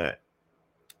seen that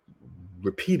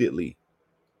repeatedly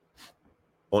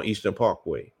on Eastern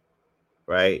Parkway,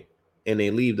 right? And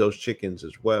they leave those chickens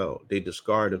as well. They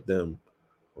discard of them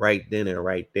right then and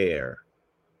right there.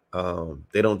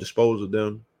 They don't dispose of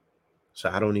them. So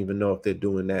I don't even know if they're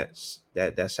doing that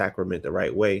sacrament the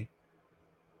right way,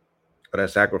 or that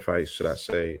sacrifice, should I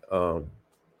say. But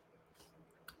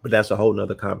that's a whole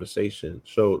nother conversation.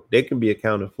 So they can be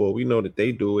accounted for. We know that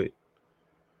they do it,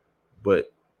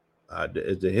 but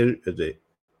is the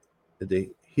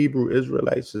Hebrew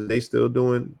Israelites, are they still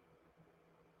doing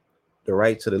the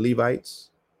rites of the Levites?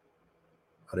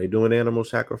 Are they doing animal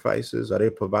sacrifices? Are they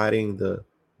providing the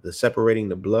separating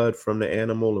the blood from the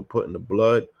animal and putting the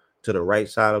blood to the right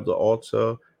side of the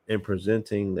altar and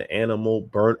presenting the animal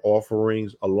burnt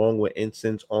offerings along with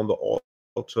incense on the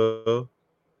altar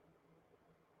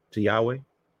to Yahweh?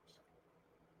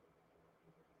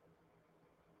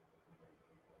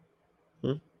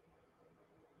 Hmm?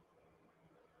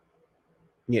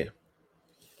 Yeah.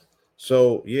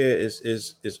 So yeah,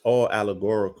 it's all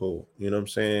allegorical, you know what I'm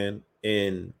saying?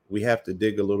 And we have to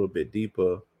dig a little bit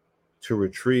deeper to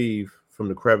retrieve from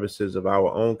the crevices of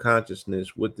our own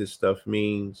consciousness what this stuff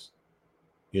means,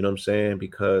 you know what I'm saying?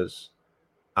 Because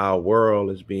our world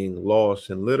is being lost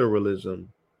in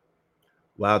literalism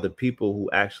while the people who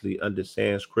actually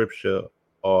understand scripture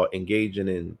are engaging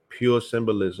in pure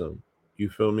symbolism. You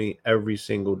feel me? Every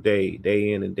single day,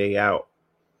 day in and day out.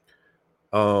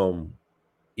 Um,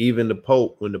 Even the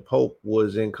Pope, when the Pope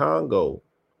was in Congo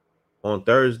on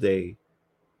Thursday,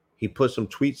 he put some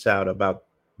tweets out about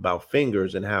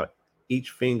fingers and how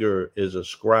each finger is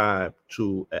ascribed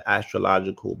to an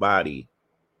astrological body.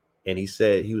 And he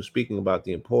said he was speaking about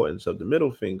the importance of the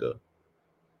middle finger.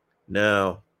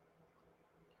 Now,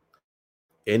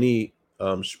 any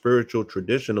spiritual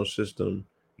traditional system,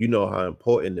 you know how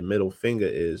important the middle finger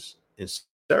is in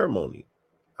ceremony.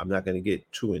 I'm not going to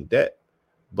get too in depth,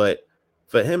 but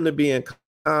for him to be in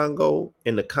Congo,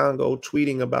 in the Congo,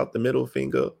 tweeting about the middle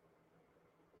finger,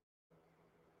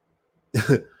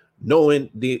 knowing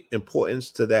the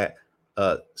importance to that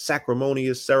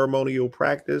sacrimonious ceremonial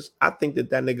practice, I think that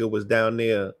nigga was down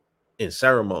there in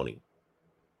ceremony,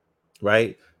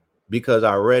 right? Because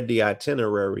I read the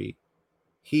itinerary.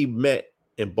 He met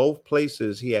in both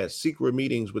places. He had secret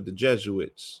meetings with the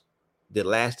Jesuits that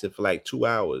lasted for like 2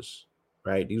 hours,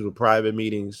 right? These were private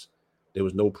meetings. There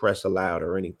was no press allowed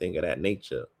or anything of that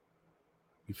nature.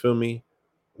 You feel me?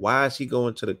 Why is he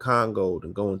going to the Congo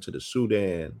and going to the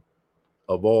Sudan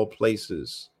of all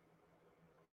places,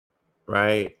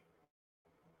 right?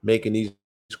 Making these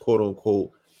quote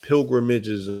unquote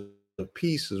pilgrimages of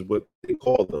peace is what they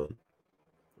call them,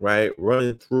 right?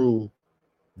 Running through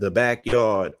the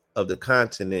backyard of the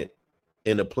continent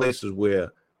in the places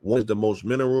where one is the most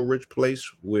mineral rich place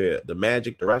where the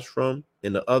magic derives from,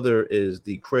 and the other is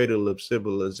the cradle of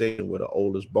civilization where the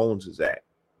oldest bones is at,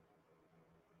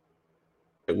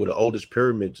 where the oldest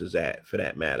pyramids is at, for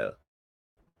that matter.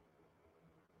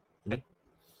 Okay.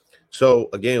 So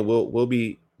again, we'll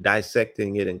be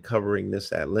dissecting it and covering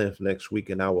this at length next week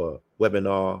in our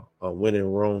webinar on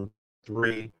Winning Rome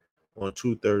 3 on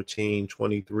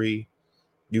 2/13/23.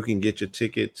 You can get your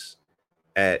tickets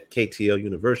at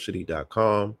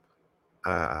ktluniversity.com.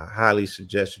 I highly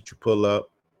suggest that you pull up,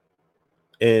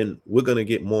 and we're going to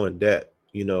get more in depth,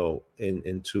 into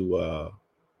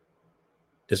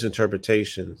this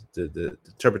interpretation, the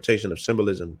interpretation of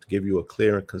symbolism, to give you a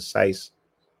clear and concise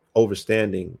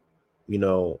understanding,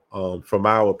 from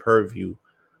our purview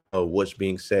of what's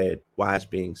being said, why it's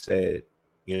being said,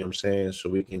 you know what I'm saying? So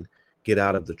we can get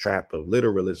out of the trap of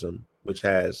literalism, which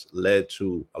has led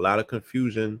to a lot of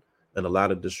confusion and a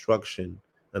lot of destruction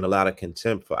and a lot of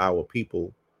contempt for our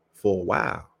people for a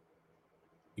while.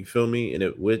 You feel me? And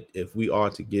if we are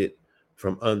to get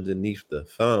from underneath the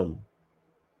thumb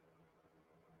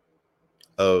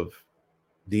of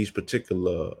these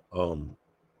particular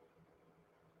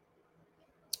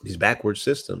these backward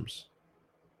systems.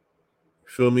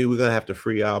 Feel me? We're gonna have to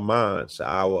free our minds.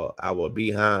 Our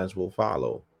behinds will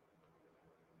follow.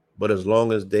 But as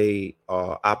long as they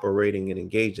are operating and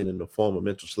engaging in the form of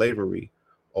mental slavery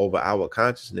over our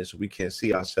consciousness, we can't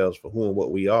see ourselves for who and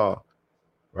what we are,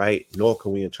 right? Nor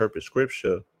can we interpret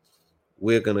scripture.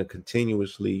 We're gonna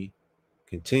continuously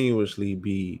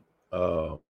be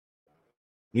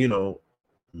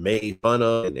made fun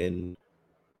of, and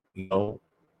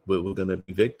we're gonna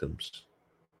be victims.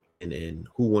 And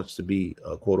who wants to be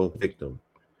a quote unquote victim,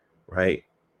 right?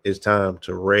 It's time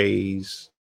to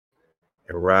raise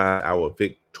and ride our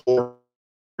victory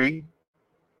and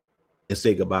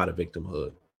say goodbye to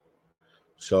victimhood.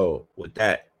 So with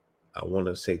that, I want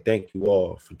to say thank you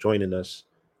all for joining us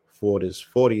for this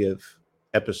 40th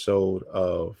episode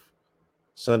of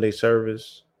Sunday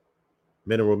Service.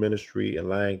 Mineral Ministry and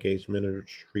Lion Gates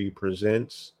Ministry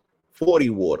presents 40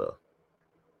 Water.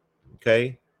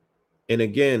 Okay. And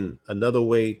again, another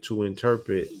way to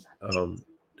interpret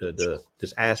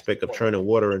this aspect of turning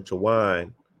water into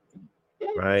wine,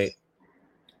 right?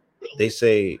 They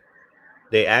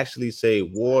actually say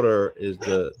water is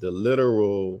the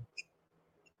literal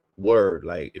word.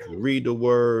 Like if you read the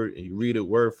word and you read it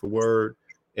word for word,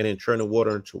 and then turning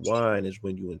water into wine is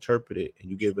when you interpret it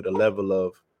and you give it a level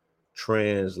of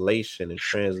translation and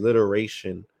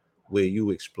transliteration where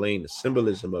you explain the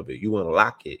symbolism of it. You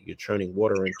unlock it. You're turning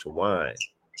water into wine.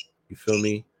 You feel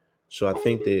me? So I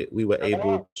think that we were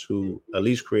able to at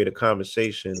least create a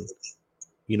conversation,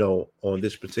 on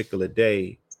this particular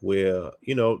day where,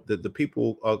 the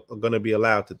people are going to be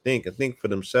allowed to think and think for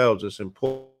themselves. It's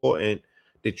important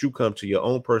that you come to your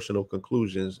own personal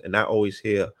conclusions and not always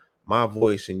hear my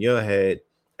voice in your head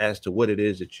as to what it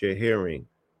is that you're hearing.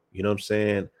 You know what I'm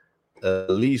saying?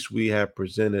 At least we have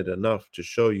presented enough to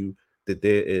show you that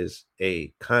there is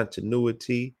a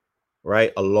continuity,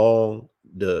 right, along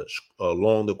the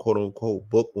quote unquote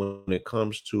book when it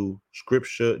comes to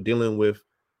scripture dealing with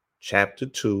chapter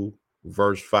 2,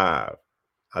 verse 5.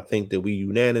 I think that we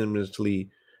unanimously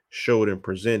showed and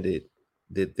presented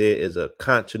that there is a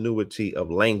continuity of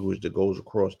language that goes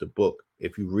across the book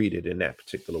if you read it in that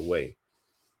particular way.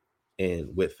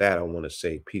 And with that, I want to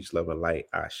say peace, love, and light.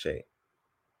 Ashe.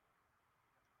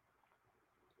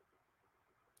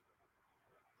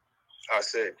 I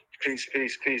said, peace,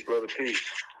 peace, peace, brother, peace.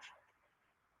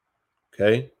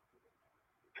 Okay.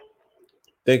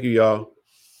 Thank you, y'all.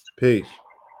 Peace.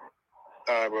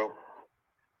 All right, bro.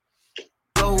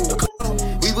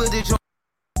 We would enjoy.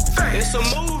 It's a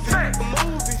movie.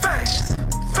 Facts.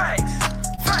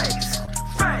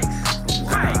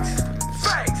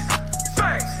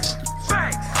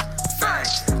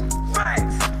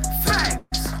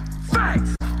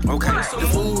 Okay, the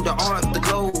food, the art, the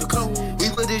clothes. We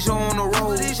put this show on the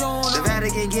road. The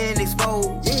Vatican getting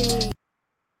exposed.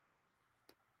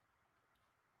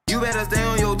 You better stay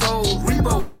on your toes.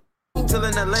 Repo. Till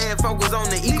in the land, focus on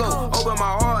the ego. Open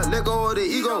my heart, let go of the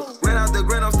ego. Ran out the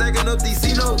grand, I'm stacking up these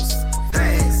C-notes.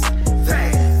 Facts.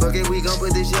 Fuck it, we gon'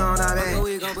 put this shit on our back.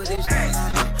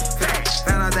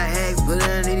 Found out the hacks, put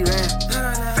it in the rap.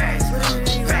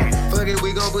 Fuck it,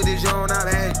 we gon' put this shit on our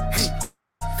back.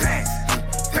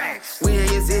 We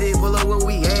in your city, pull up where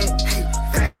we at.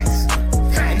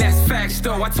 And that's facts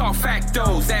though, I talk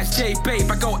factos. That's J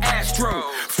Babe, I go Astro.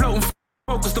 Floating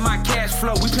focused on my cash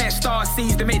flow. We plant star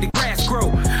seeds to make the grass grow.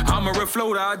 I'm a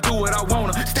refloater, I do what I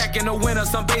wanna. Stack in the winter,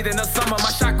 sunbathe in the summer.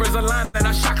 My chakras align and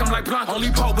I shock them like Blanco. Only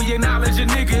Pope we acknowledge a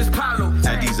nigga is Pablo.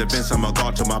 At these events, I'm a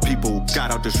guard to my people.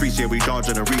 Got out the streets, yeah, we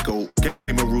dodging a Rico.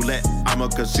 Game of roulette, I'm a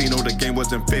casino. The game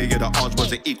wasn't fair, yeah, the odds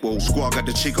wasn't equal. Squad got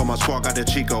the Chico, my squad got the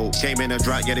Chico. Came in a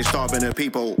drought, yeah, they starving the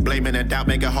people. Blaming and doubt,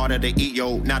 make it harder to eat,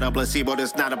 yo. Not a placebo,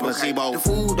 this not a placebo. The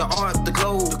food, the art, the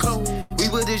clothes. We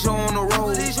put this show on the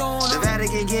road. The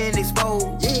Vatican getting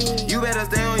exposed. You better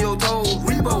stay on your toes.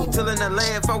 Repo, till in the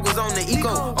land, focus on the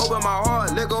ego. Open my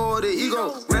heart, let go of the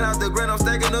ego. Ran out the grand, I'm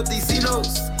stacking up these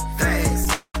C-notes.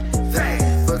 Facts.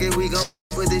 Fuck it, we gon'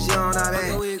 put this shit on our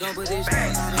back.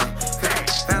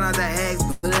 Found out the hacks,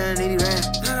 put it in the rap.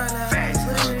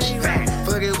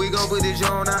 Fuck it, we gon' put this shit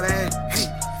on our back.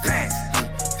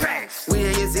 We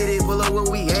in your city, pull up where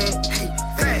we at.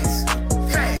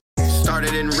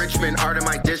 Started in Richmond, art of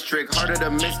my district. Heart of the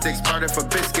mystics, parted for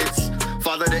biscuits.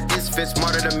 Father the isfits,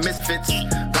 martyr the misfits.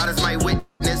 God is my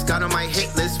witness, God on my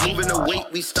hit list. Moving the weight,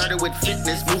 we started with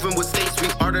fitness. Moving with states, we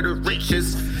art of the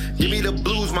riches. Give me the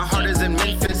blues, my heart is in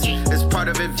Memphis. It's part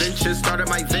of adventure, started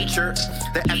my venture.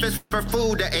 The F is for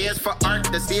food, the A is for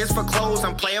art. The C is for clothes,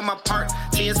 I'm playing my part.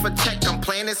 T is for tech, I'm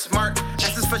playing it smart.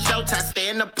 S is for shelter, I stay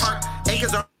in the park.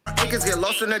 Acres get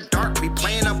lost in the dark. We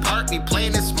playing a part, we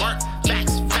playing it smart.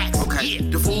 Facts.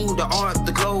 The food, the art,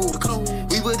 the clothes.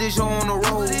 We put this show on the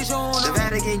road. The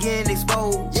Vatican getting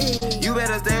exposed. You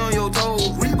better stay on your toes.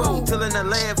 Repo, tilling the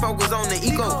land, focus on the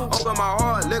ego. Open my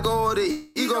heart, let go of the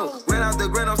ego. Ran out the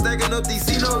grind, I'm stacking up these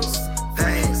C-notes.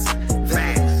 Facts.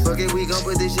 Fuck it, we gon'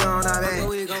 put this shit on our back.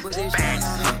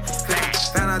 Facts.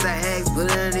 Found out the hacks,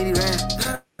 put it underneath